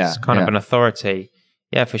is kind of an authority.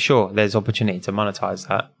 Yeah, for sure. There's opportunity to monetize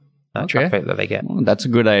that traffic that they get. Well, that's a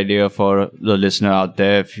good idea for the listener out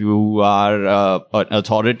there. If you are an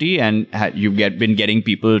authority and you've been getting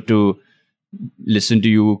people to listen to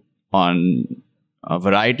you on a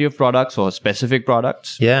variety of products or specific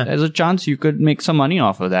products, there's a chance you could make some money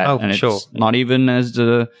off of that. Oh, and it's not even as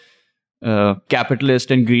the capitalist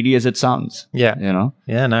and greedy as it sounds. Yeah.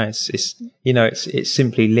 Yeah, no, it's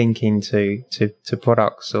simply linking to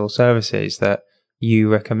products or services that you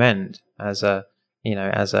recommend as a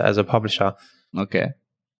publisher. Okay.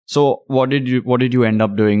 So what did you end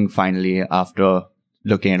up doing finally after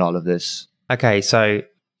looking at all of this? Okay, so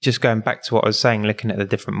just going back to what I was saying, looking at the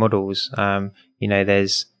different models,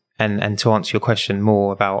 there's and to answer your question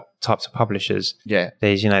more about types of publishers,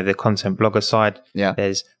 there's the content blogger side,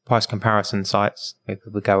 there's price comparison sites where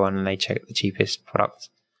people go on and they check the cheapest product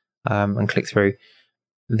and click through.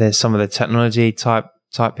 There's some of the technology type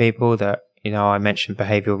people that I mentioned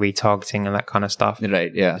behavioral retargeting and that kind of stuff.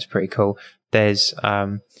 Right, yeah. It's pretty cool. There's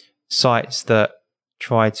sites that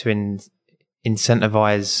try to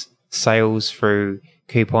incentivize sales through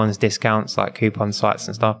coupons, discounts, like coupon sites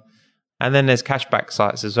and stuff. And then there's cashback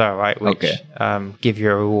sites as well, right? Which give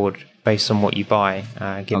you a reward based on what you buy,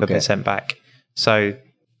 give a percent back. So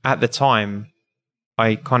at the time,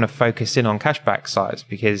 I kind of focused in on cashback sites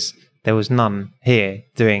because there was none here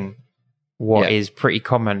doing what is pretty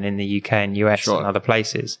common in the UK and US and other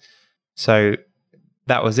places. So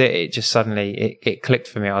that was it. It just suddenly, it clicked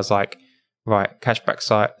for me. I was like, right, cashback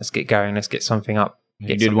site, let's get going. Let's get something up.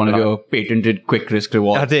 You did one of your patented quick risk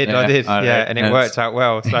reward. I did. Yeah, right. And it worked out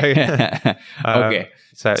well. So, okay.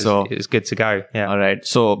 So it was good to go. Yeah. All right.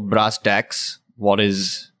 So brass tacks, what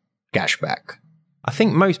is cashback? I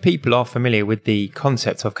think most people are familiar with the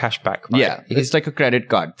concept of cashback, right? Yeah, it's like a credit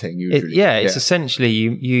card thing usually. It's essentially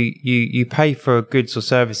you pay for goods or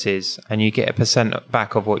services and you get a %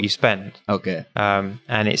 back of what you spend. Okay.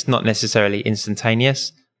 And it's not necessarily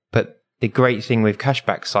instantaneous, but the great thing with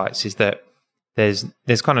cashback sites is that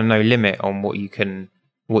there's kind of no limit on what you can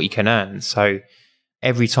earn. So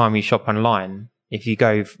every time you shop online, if you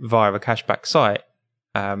go via a cashback site,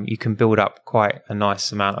 you can build up quite a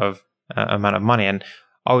nice amount of money. And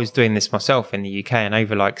I was doing this myself in the UK, and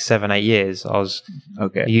over like 7-8 years, I was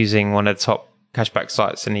using one of the top cashback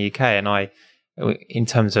sites in the UK. And in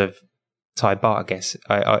terms of Thai baht, I guess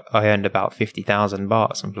I earned about 50,000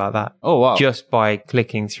 baht, something like that. Oh wow! Just by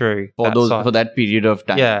clicking through for that period of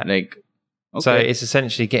time. Yeah, like so it's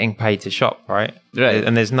essentially getting paid to shop, right? Right.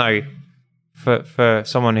 And there's no for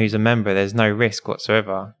someone who's a member, there's no risk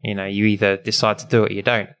whatsoever. You either decide to do it or you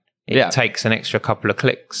don't. It takes an extra couple of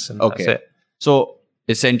clicks, and that's it. So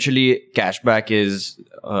essentially, cashback is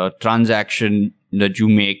a transaction that you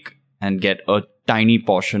make and get a tiny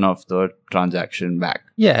portion of the transaction back.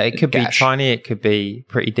 Yeah, it could be tiny. It could be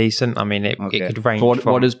pretty decent. I mean, it could range.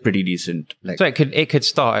 So what is pretty decent? Like, so it could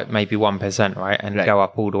start at maybe 1%, right, and go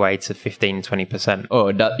up all the way to 15-20%.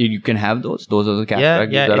 Oh, you can have those. Those are the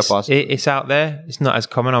cashback. Yeah, it's out there. It's not as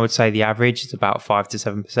common. I would say the average is about 5 to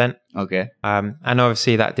 7%. Okay. And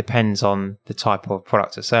obviously that depends on the type of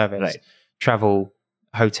product or service. Right. Travel,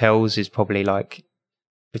 hotels is probably like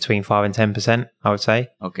between 5 and 10%, I would say.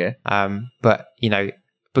 Okay. But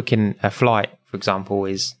booking a flight, for example,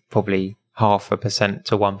 is probably 0.5%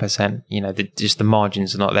 to 1%. Just the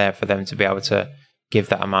margins are not there for them to be able to give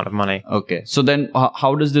that amount of money. Okay. So then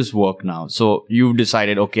how does this work now? So you've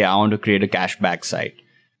decided, okay, I want to create a cashback site.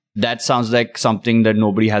 That sounds like something that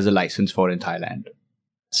nobody has a license for in Thailand.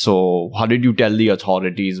 So how did you tell the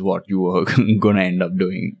authorities what you were going to end up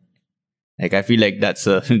doing? Like, I feel like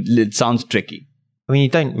it sounds tricky. I mean, you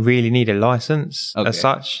don't really need a license as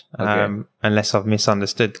such, unless I've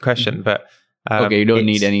misunderstood the question. But you don't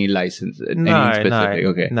need any license, any specific.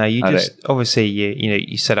 Okay, no, you just obviously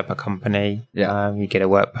you set up a company. Yeah, you get a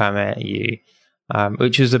work permit.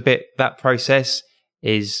 Which was that process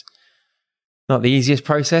is not the easiest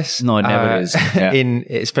process. No, it never is. Yeah.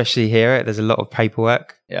 Especially here, there's a lot of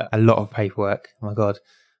paperwork. Yeah, a lot of paperwork. Oh my god!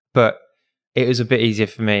 But it was a bit easier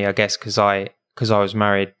for me, I guess, because I was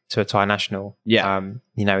married to a Thai national. Yeah.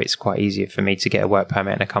 It's quite easier for me to get a work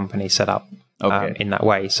permit and a company set up in that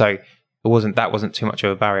way. So that wasn't too much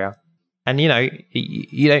of a barrier. And you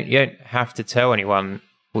don't have to tell anyone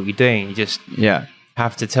what you're doing. You just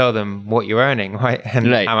have to tell them what you're earning, right?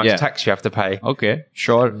 And how much tax you have to pay. Okay,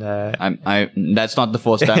 sure. And, that's not the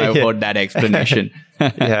first time I've heard that explanation.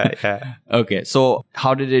 Yeah. Okay, so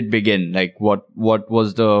how did it begin? Like, what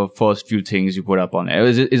was the first few things you put up on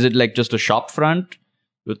it? Is it like just a shop front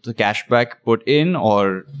with the cashback put in,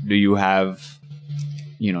 or do you have,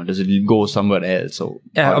 does it go somewhere else? So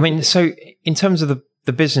so in terms of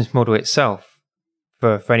the business model itself,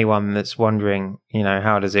 for anyone that's wondering,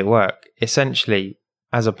 how does it work? Essentially,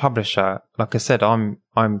 as a publisher, like I said, I'm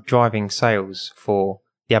driving sales for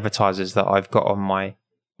the advertisers that I've got on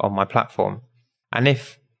my platform. And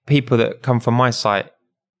if people that come from my site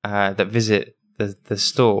that visit the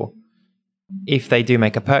store, if they do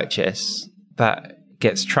make a purchase, that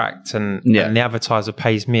gets tracked and the advertiser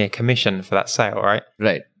pays me a commission for that sale, right?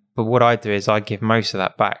 Right. But what I do is I give most of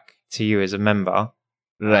that back to you as a member,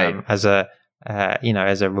 right? As a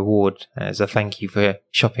reward, as a thank you for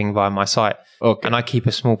shopping via my site. Okay. And I keep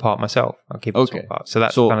a small part myself. I keep a small part. So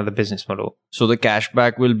that's kind of the business model. So the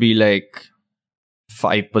cashback will be like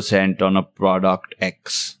 5% on a product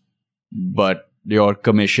X, but your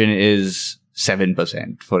commission is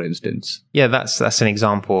 7%, for instance. Yeah, that's an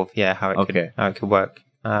example of how it could work.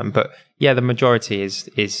 But the majority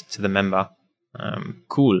is to the member.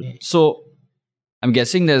 Cool. So I'm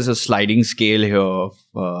guessing there's a sliding scale here of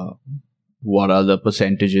what are the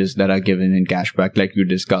percentages that are given in cashback, like you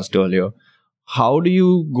discussed earlier. How do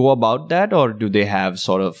you go about that, or do they have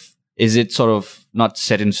is it not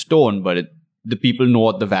set in stone, but the people know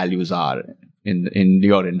what the values are in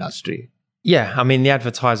your industry? Yeah, I mean, the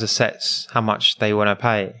advertiser sets how much they want to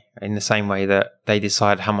pay in the same way that they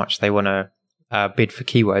decide how much they want to bid for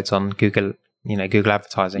keywords on Google, Google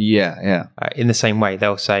advertising. Yeah. In the same way,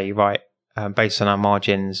 they'll say, right, based on our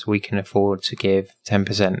margins, we can afford to give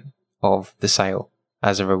 10% of the sale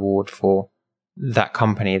as a reward for that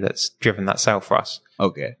company that's driven that sale for us.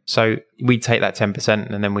 Okay. So we take that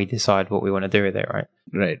 10% and then we decide what we want to do with it, right?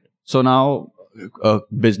 Right. So now a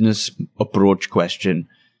business approach question.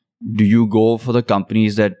 Do you go for the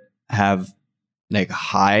companies that have like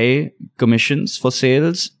high commissions for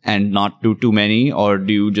sales and not do too many, or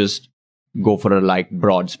do you just go for a like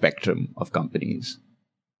broad spectrum of companies?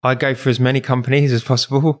 I go for as many companies as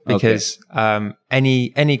possible because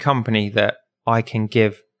any company that I can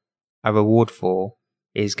give a reward for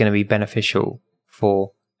is going to be beneficial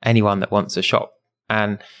for anyone that wants to shop.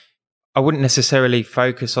 And I wouldn't necessarily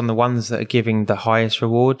focus on the ones that are giving the highest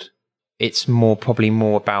reward. It's probably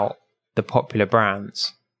more about the popular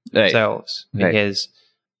brands themselves, because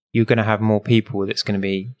you're going to have more people that's going to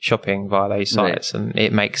be shopping via those sites, and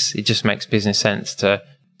it just makes business sense to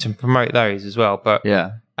promote those as well. But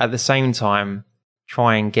at the same time,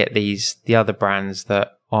 try and get the other brands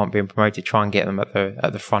that aren't being promoted, try and get them at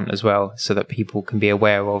the front as well, so that people can be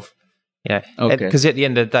aware of, because at the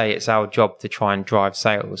end of the day, it's our job to try and drive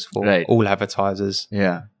sales for all advertisers.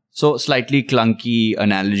 Yeah. So slightly clunky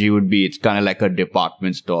analogy would be it's kind of like a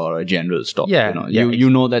department store or a general store. Yeah. You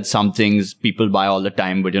know that some things people buy all the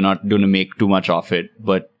time, but you're not going to make too much of it.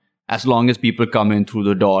 But as long as people come in through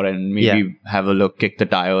the door and maybe have a look, kick the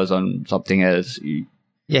tires on something else.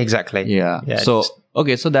 Yeah, exactly. Yeah. So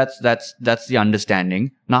so that's the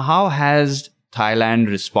understanding. Now, how has Thailand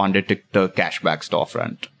responded to the cashback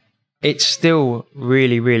storefront? It's still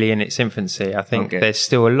really, really in its infancy. I think there's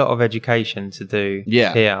still a lot of education to do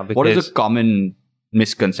here. Because what is a common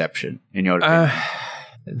misconception in your opinion?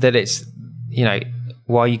 That it's,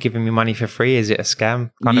 why are you giving me money for free? Is it a scam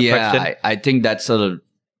kind of question? I think that's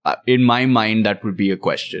in my mind, that would be a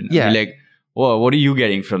question. Yeah. Like, well, what are you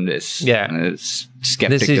getting from this? Yeah. It's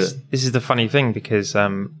skeptical. This is the funny thing, because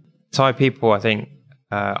Thai people, I think,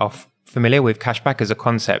 are familiar with cashback as a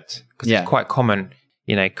concept, because it's quite common.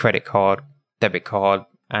 Credit card, debit card,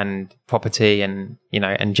 and property, and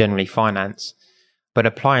and generally finance. But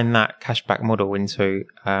applying that cashback model into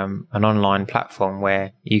an online platform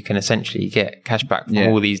where you can essentially get cashback from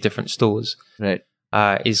all these different stores,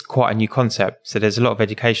 is quite a new concept. So there's a lot of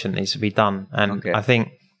education that needs to be done, and I think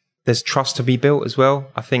there's trust to be built as well.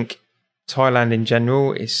 I think Thailand in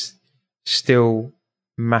general is still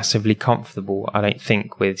massively comfortable, I don't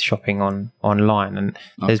think, with shopping online, and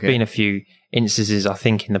there's been a few instances, I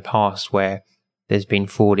think, in the past where there's been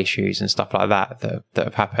fraud issues and stuff like that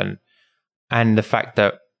have happened, and the fact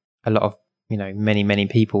that a lot of many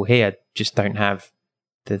people here just don't have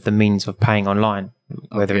the means of paying online,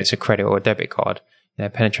 whether it's a credit or a debit card.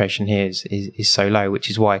 Penetration here is so low, which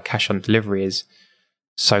is why cash on delivery is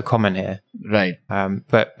so common here. Right.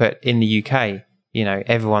 But in the UK,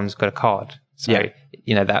 everyone's got a card, so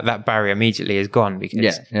that barrier immediately is gone,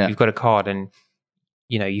 because you've got a card and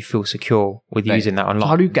you feel secure with using that online. So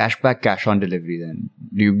how do you cash on delivery then?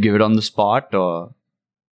 Do you give it on the spot, or?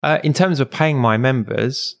 In terms of paying my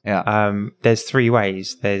members, there's three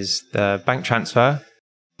ways. There's the bank transfer,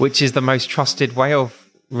 which is the most trusted way of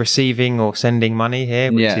receiving or sending money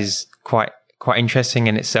here, which is quite interesting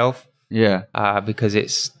in itself. Yeah. Because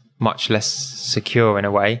it's much less secure in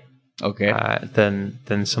a way.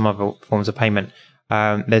 Than some other forms of payment.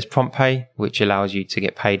 There's Prompt Pay, which allows you to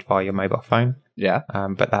get paid via your mobile phone. Yeah.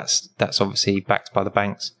 But that's obviously backed by the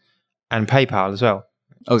banks, and PayPal as well.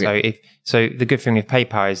 So the good thing with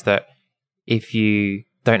PayPal is that if you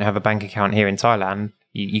don't have a bank account here in Thailand,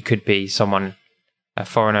 you could be someone, a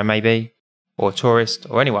foreigner maybe, or a tourist,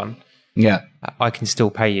 or anyone. Yeah. I can still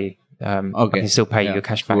pay you. I can still pay you a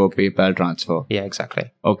cashback. Through a PayPal transfer. Yeah,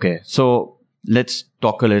 exactly. Okay. So let's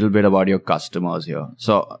talk a little bit about your customers here.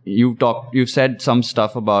 So you've said some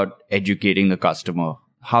stuff about educating the customer.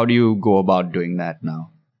 How do you go about doing that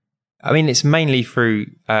now? I mean, it's mainly through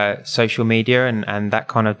social media and that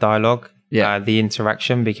kind of dialogue, the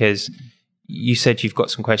interaction, because you said you've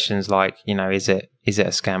got some questions like, is it a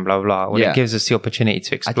scam, blah, blah. Well, it gives us the opportunity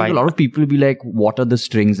to explain. I think a lot of people will be like, what are the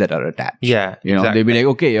strings that are attached? Yeah, exactly. They'll be like,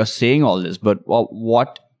 okay, you're saying all this, but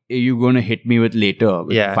what are you going to hit me with later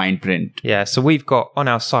with fine print? Yeah, so we've got, on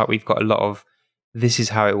our site, we've got a lot of, this is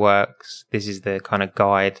how it works, this is the kind of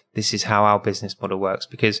guide, this is how our business model works.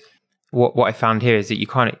 Because what I found here is that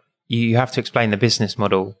you have to explain the business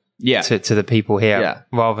model to the people here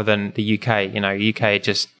rather than the UK. UK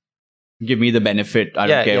just give me the benefit. I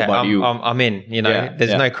don't care about you. I'm in.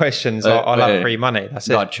 There's no questions. I'll have free money. That's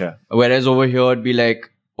it. Gotcha. Whereas over here, it'd be like,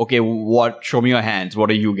 okay, show me your hands. What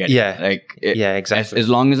are you getting? Yeah. Exactly. As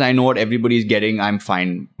long as I know what everybody's getting, I'm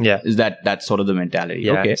fine. Yeah. That's sort of the mentality.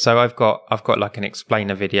 Yeah. Okay. So I've got like an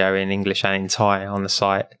explainer video in English and in Thai on the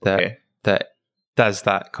site that does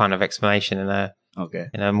that kind of explanation in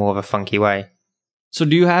a more of a funky way. So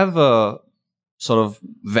do you have a sort of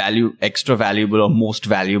extra valuable or most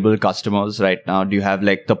valuable customers right now? Do you have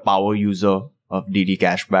like the power user of DD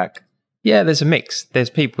Cashback? Yeah, there's a mix. There's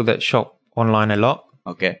people that shop online a lot.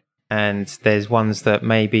 Okay. and there's ones that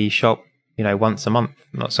maybe shop, once a month.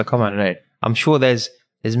 Not so common. Right. I'm sure there's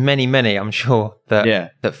many. I'm sure that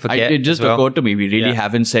forget. It just occurred to me. We really Yeah.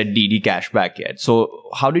 haven't said DD Cashback yet. So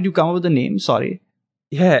how did you come up with the name? Sorry.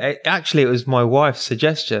 Yeah, actually, it was my wife's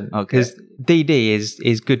suggestion Okay. because DD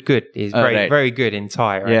is good. Is very right. very good in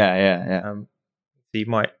Thai. Right? Yeah. So you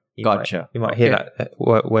might Gotcha. You might hear Okay. that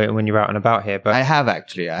when you're out and about here. But I have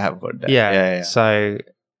actually. I have heard that. yeah. So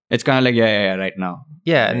It's kind of like right now.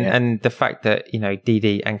 and the fact that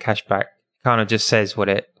DD and cashback kind of just says what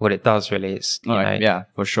it does really. It's Yeah,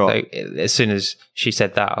 for sure. So as soon as she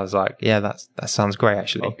said that, I was like, yeah, that sounds great.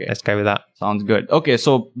 Actually, Okay. let's go with that. Sounds good. Okay,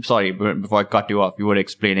 so sorry, before I cut you off, you were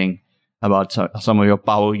explaining about some of your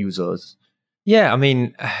power users. Yeah, I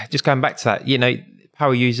mean, just going back to that,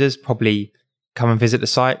 power users probably come and visit the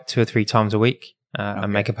site 2 or 3 times a week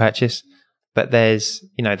and make a purchase. But there's,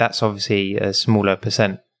 that's obviously a smaller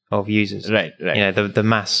percent of users. Right. The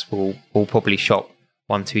mass will probably shop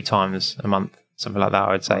 1-2 times a month, something like that,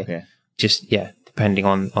 I would say. Okay. Just, depending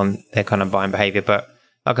on their kind of buying behavior. But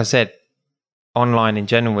like I said, online in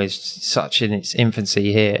general is such in its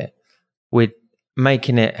infancy here. We're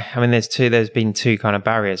making it, there's been 2 kind of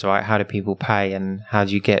barriers, right? How do people pay and how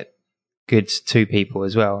do you get goods to people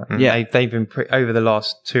as well? And they've been, over the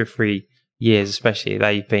last 2 or 3 years especially,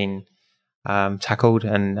 they've been tackled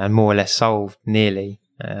and more or less solved nearly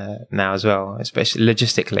now as well. Especially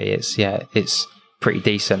logistically, it's pretty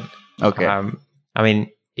decent. Okay.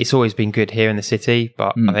 It's always been good here in the city,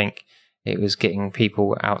 but I think it was getting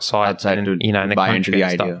people outside and, to in the buy country into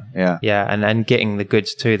the and idea. stuff. Yeah, and getting the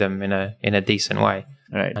goods to them in a decent way,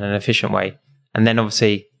 Right. and an efficient way, and then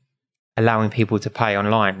obviously allowing people to pay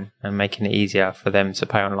online and making it easier for them to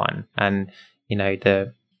pay online, and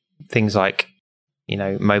the things like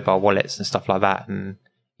mobile wallets and stuff like that, and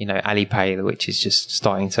Alipay, which is just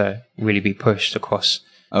starting to really be pushed across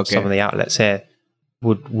some of the outlets here,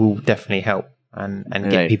 will definitely help and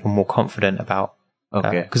get people more confident about.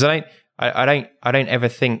 Because I don't ever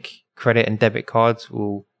think credit and debit cards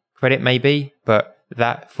will credit maybe, but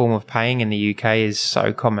that form of paying in the UK is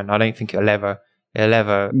so common. I don't think it'll ever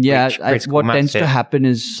reach critical what mass tends here. to happen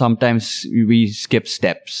is sometimes we skip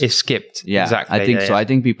steps. It's skipped. Yeah, exactly. I think so. I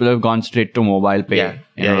think people have gone straight to mobile pay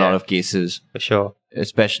in a lot Yeah. of cases, For sure.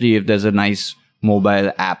 especially if there's a nice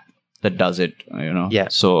mobile app that does it, Yeah.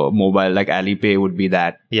 So mobile, like Alipay would be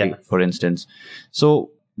that, for instance.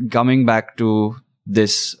 So coming back to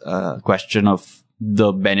this question of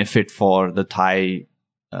the benefit for the Thai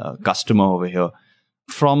customer over here,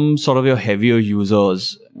 from sort of your heavier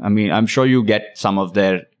users, I'm sure you get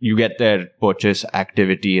their purchase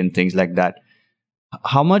activity and things like that.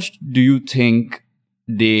 How much do you think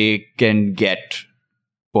they can get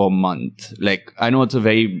per month? Like, I know it's a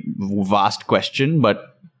very vast question, but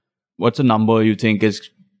what's a number you think is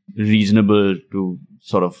reasonable to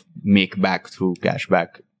sort of make back through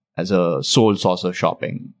cashback as a sole source of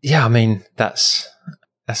shopping? Yeah, that's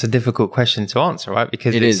a difficult question to answer, right?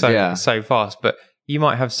 Because it's so fast. But you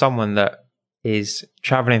might have someone that is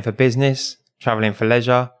traveling for business, traveling for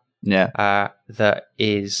leisure, that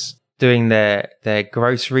is doing their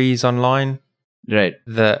groceries online, right?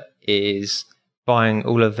 That is buying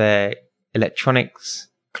all of their electronics,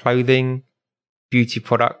 clothing, beauty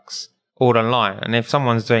products all online. And if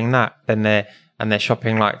someone's doing that, then they're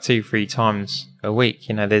shopping like 2-3 times a week.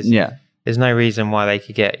 There's no reason why they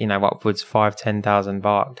could get upwards 5,000-10,000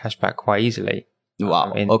 baht cashback quite easily.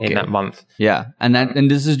 Wow. In that month. Yeah, and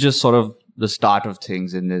this is just sort of the start of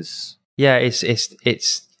things in this. Yeah,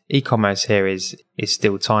 it's e-commerce here is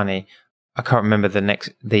still tiny. I can't remember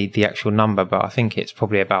the actual number, but I think it's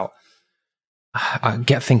probably about. I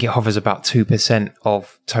think it hovers about 2%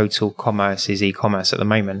 of total commerce is e-commerce at the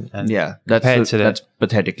moment. And that's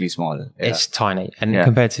pathetically small. Yeah. It's tiny, and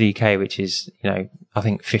compared to the UK, which is I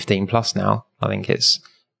think 15 plus now. I think it's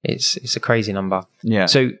a crazy number. Yeah.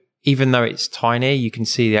 So even though it's tiny, you can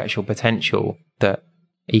see the actual potential that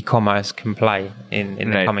e-commerce can play in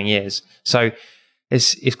the coming years. So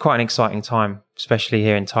it's quite an exciting time, especially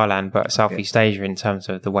here in Thailand, but Southeast Asia in terms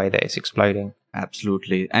of the way that it's exploding.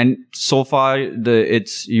 Absolutely. And so far,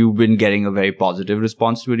 you've been getting a very positive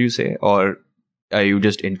response, would you say? Or are you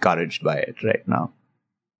just encouraged by it right now?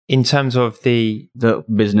 In terms of the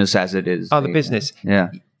business as it is. Oh, the business.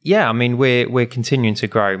 Yeah. Yeah, we're continuing to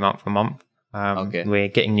grow month for month. We're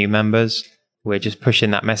getting new members. We're just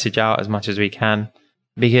pushing that message out as much as we can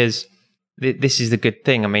because this is the good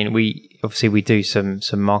thing. We do some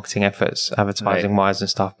marketing efforts, advertising wise and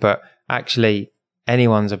stuff, but actually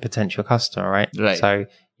anyone's a potential customer, right? Right. So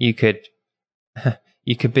you could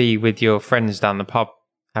be with your friends down the pub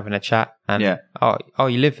having a chat and oh,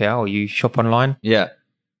 you live here? Oh, you shop online? Yeah.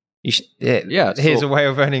 Here's a way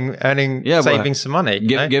of saving some money.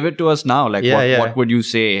 Give it to us now. Like, what would you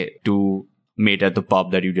say to mate at the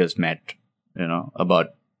pub that you just met, about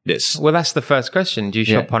this? Well, that's the first question. Do you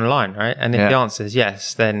shop online, right? And if the answer is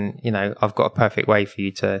yes, then, I've got a perfect way for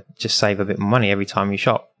you to just save a bit more money every time you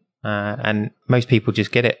shop. And most people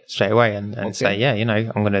just get it straight away and say,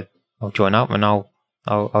 I'll join up and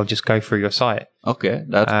I'll just go through your site. Okay,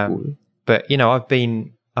 that's cool. But,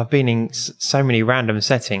 I've been in so many random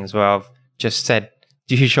settings where I've just said,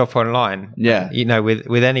 do you shop online? Yeah.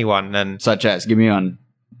 With anyone. And such as, give me one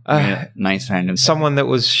nice random someone that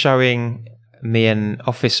was showing me an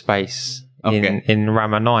office space in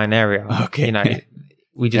Rama 9 area. Okay.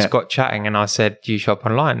 We just got chatting and I said, do you shop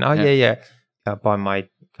online? Oh, yeah. I buy my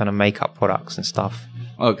kind of makeup products and stuff.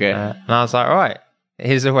 Okay. And I was like, all right,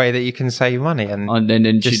 here's a way that you can save money. And then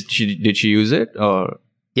did she use it or?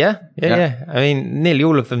 Yeah. I mean, nearly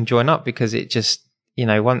all of them join up because it just,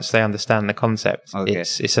 once they understand the concept,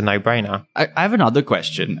 it's a no-brainer. I have another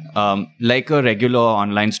question. Like a regular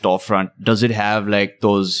online storefront, does it have like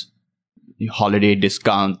those holiday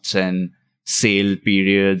discounts and sale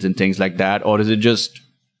periods and things like that? Or is it just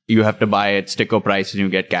you have to buy at sticker price and you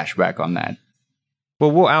get cash back on that?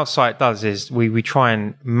 Well, what our site does is we try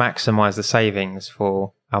and maximize the savings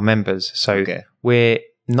for our members. So we're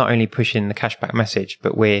not only pushing the cashback message,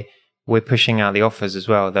 but we're pushing out the offers as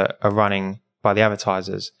well that are running by the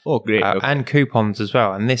advertisers. Oh, great! And coupons as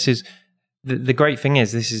well. And this is the great thing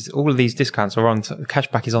is all of these discounts are on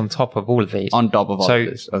cashback is on top of all of these. On top of all of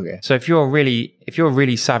this. Okay. So if you're a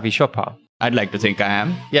really savvy shopper, I'd like to think I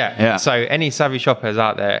am. Yeah. So any savvy shoppers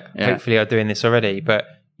out there, hopefully are doing this already. But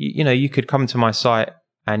you could come to my site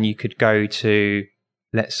and you could go to,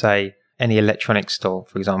 let's say, any electronics store,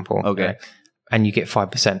 for example. Okay. And you get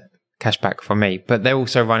 5% cash back from me, but they're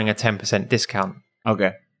also running a 10% discount.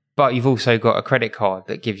 Okay. But you've also got a credit card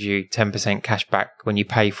that gives you 10% cash back when you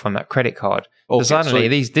pay from that credit card. Okay, so suddenly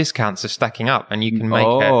these discounts are stacking up and you can make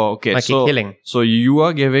a killing. So you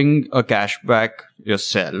are giving a cash back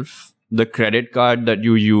yourself. The credit card that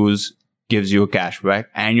you use gives you a cash back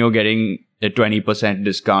and you're getting a 20%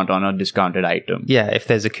 discount on a discounted item. Yeah, if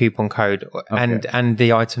there's a coupon code and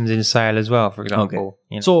the items in sale as well, for example.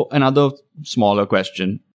 Okay. So another smaller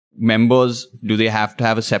question. Members, do they have to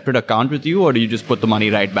have a separate account with you or do you just put the money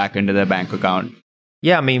right back into their bank account?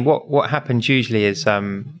 Yeah, I mean, what happens usually is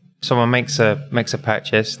someone makes a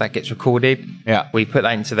purchase that gets recorded. Yeah. We put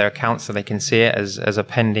that into their account so they can see it as a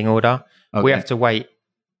pending order. Okay. We have to wait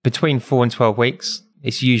between 4 and 12 weeks.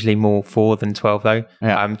 It's usually more 4 than 12 though.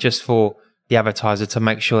 Yeah. Just for the advertiser to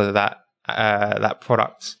make sure that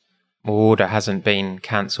product or order hasn't been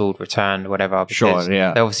cancelled, returned, whatever. Sure,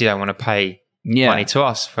 yeah. They obviously don't want to pay money to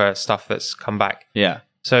us for stuff that's come back. Yeah.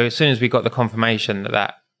 So as soon as we got the confirmation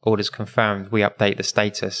that order's confirmed, we update the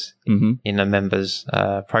status in the member's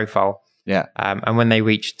profile. Yeah. And when they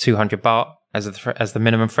reach 200 baht as the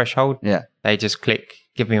minimum threshold, they just click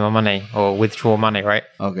give me my money or withdraw money, right?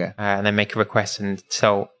 Okay. And then make a request and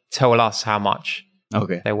tell us how much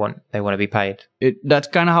they want to be paid. That's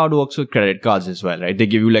kind of how it works with credit cards as well, right? They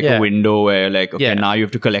give you like a window where like, now you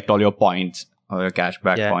have to collect all your points or your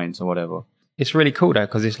cashback points or whatever. It's really cool though,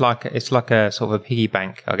 because it's like a sort of a piggy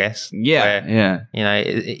bank, I guess. Yeah, where,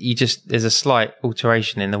 you just there's a slight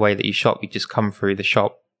alteration in the way that you shop. You just come through the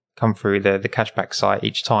shop, come through the cashback site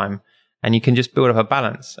each time, and you can just build up a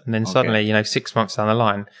balance. And then suddenly, 6 months down the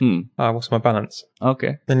line, what's my balance?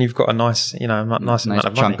 Okay. Then you've got a nice amount of money.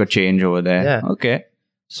 Chunk of change over there. Yeah. Okay.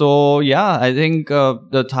 So I think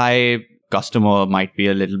the Thai customer might be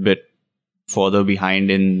a little bit further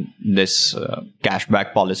behind in this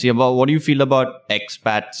cashback policy. About what do you feel about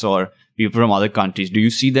expats or people from other countries? Do you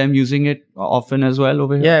see them using it often as well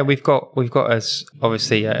over here? Yeah, we've got as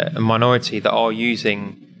obviously a minority that are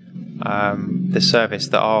using the service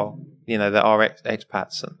that are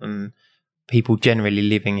expats and people generally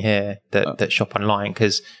living here that shop online,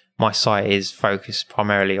 because my site is focused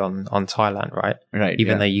primarily on Thailand, right? Right.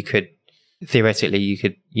 Even though you could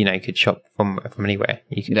shop from anywhere.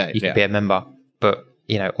 You could be a member, but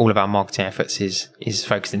all of our marketing efforts is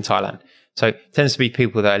focused in Thailand. So it tends to be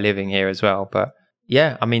people that are living here as well. But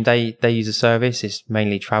yeah, I mean they use the service. It's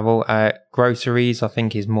mainly travel. Groceries I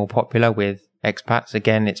think is more popular with expats.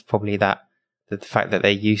 Again, it's probably the fact that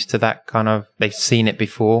they're used to that kind of, they've seen it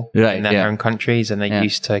before in their own countries and they're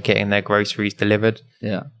used to getting their groceries delivered.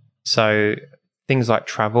 Yeah. So things like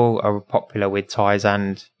travel are popular with Thais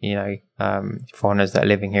and, foreigners that are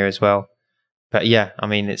living here as well. But yeah, I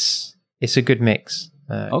mean, it's a good mix.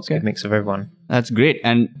 It's a good mix of everyone. That's great.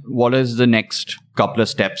 And what is the next couple of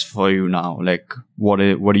steps for you now? Like, what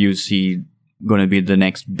do you see going to be the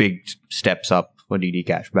next big steps up for DD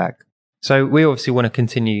Cashback? So we obviously want to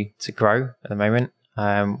continue to grow at the moment.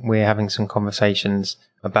 We're having some conversations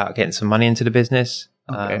about getting some money into the business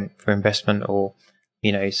for investment, or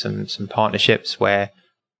some partnerships where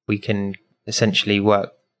we can essentially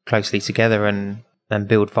work closely together and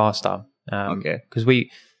build faster. Because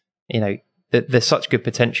there's such good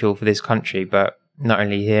potential for this country, but not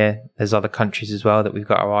only here, there's other countries as well that we've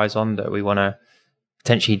got our eyes on that we want to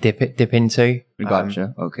potentially dip into.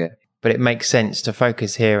 Gotcha. Okay. But it makes sense to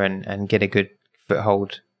focus here and get a good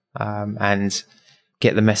foothold and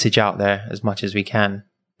get the message out there as much as we can,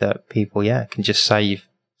 that people, can just save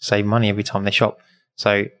money every time they shop.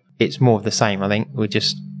 So it's more of the same. I think we're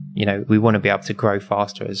just, we want to be able to grow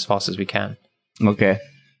faster as fast as we can. Okay.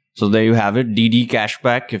 So there you have it. DD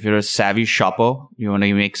Cashback. If you're a savvy shopper, you want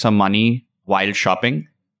to make some money while shopping,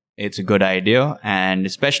 it's a good idea. And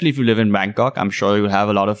especially if you live in Bangkok, I'm sure you'll have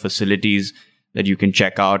a lot of facilities that you can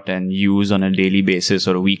check out and use on a daily basis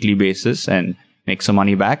or a weekly basis and make some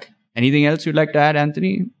money back. Anything else you'd like to add,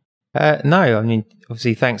 Anthony? No, I mean,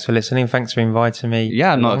 obviously, thanks for listening. Thanks for inviting me.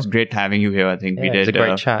 Yeah, no, it's great having you here. I think we did. It's a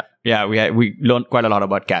great chat. Yeah, we learned quite a lot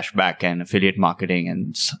about cashback and affiliate marketing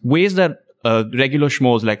and ways that regular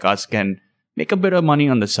schmoes like us can make a bit of money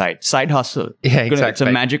on the side. Side hustle. Yeah, exactly. It's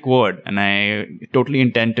a magic word, and I totally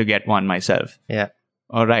intend to get one myself. Yeah.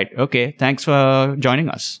 All right. Okay. Thanks for joining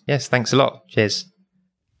us. Yes, thanks a lot. Cheers.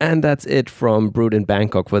 And that's it from Brewed in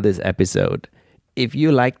Bangkok for this episode. If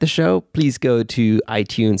you like the show, please go to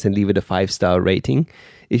iTunes and leave it a 5-star rating.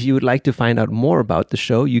 If you would like to find out more about the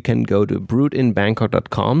show, you can go to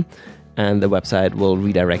brewedinbangkok.com, and the website will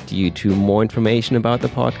redirect you to more information about the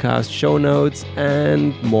podcast, show notes,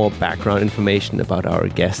 and more background information about our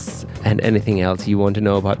guests and anything else you want to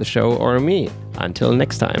know about the show or me. Until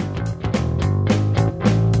next time.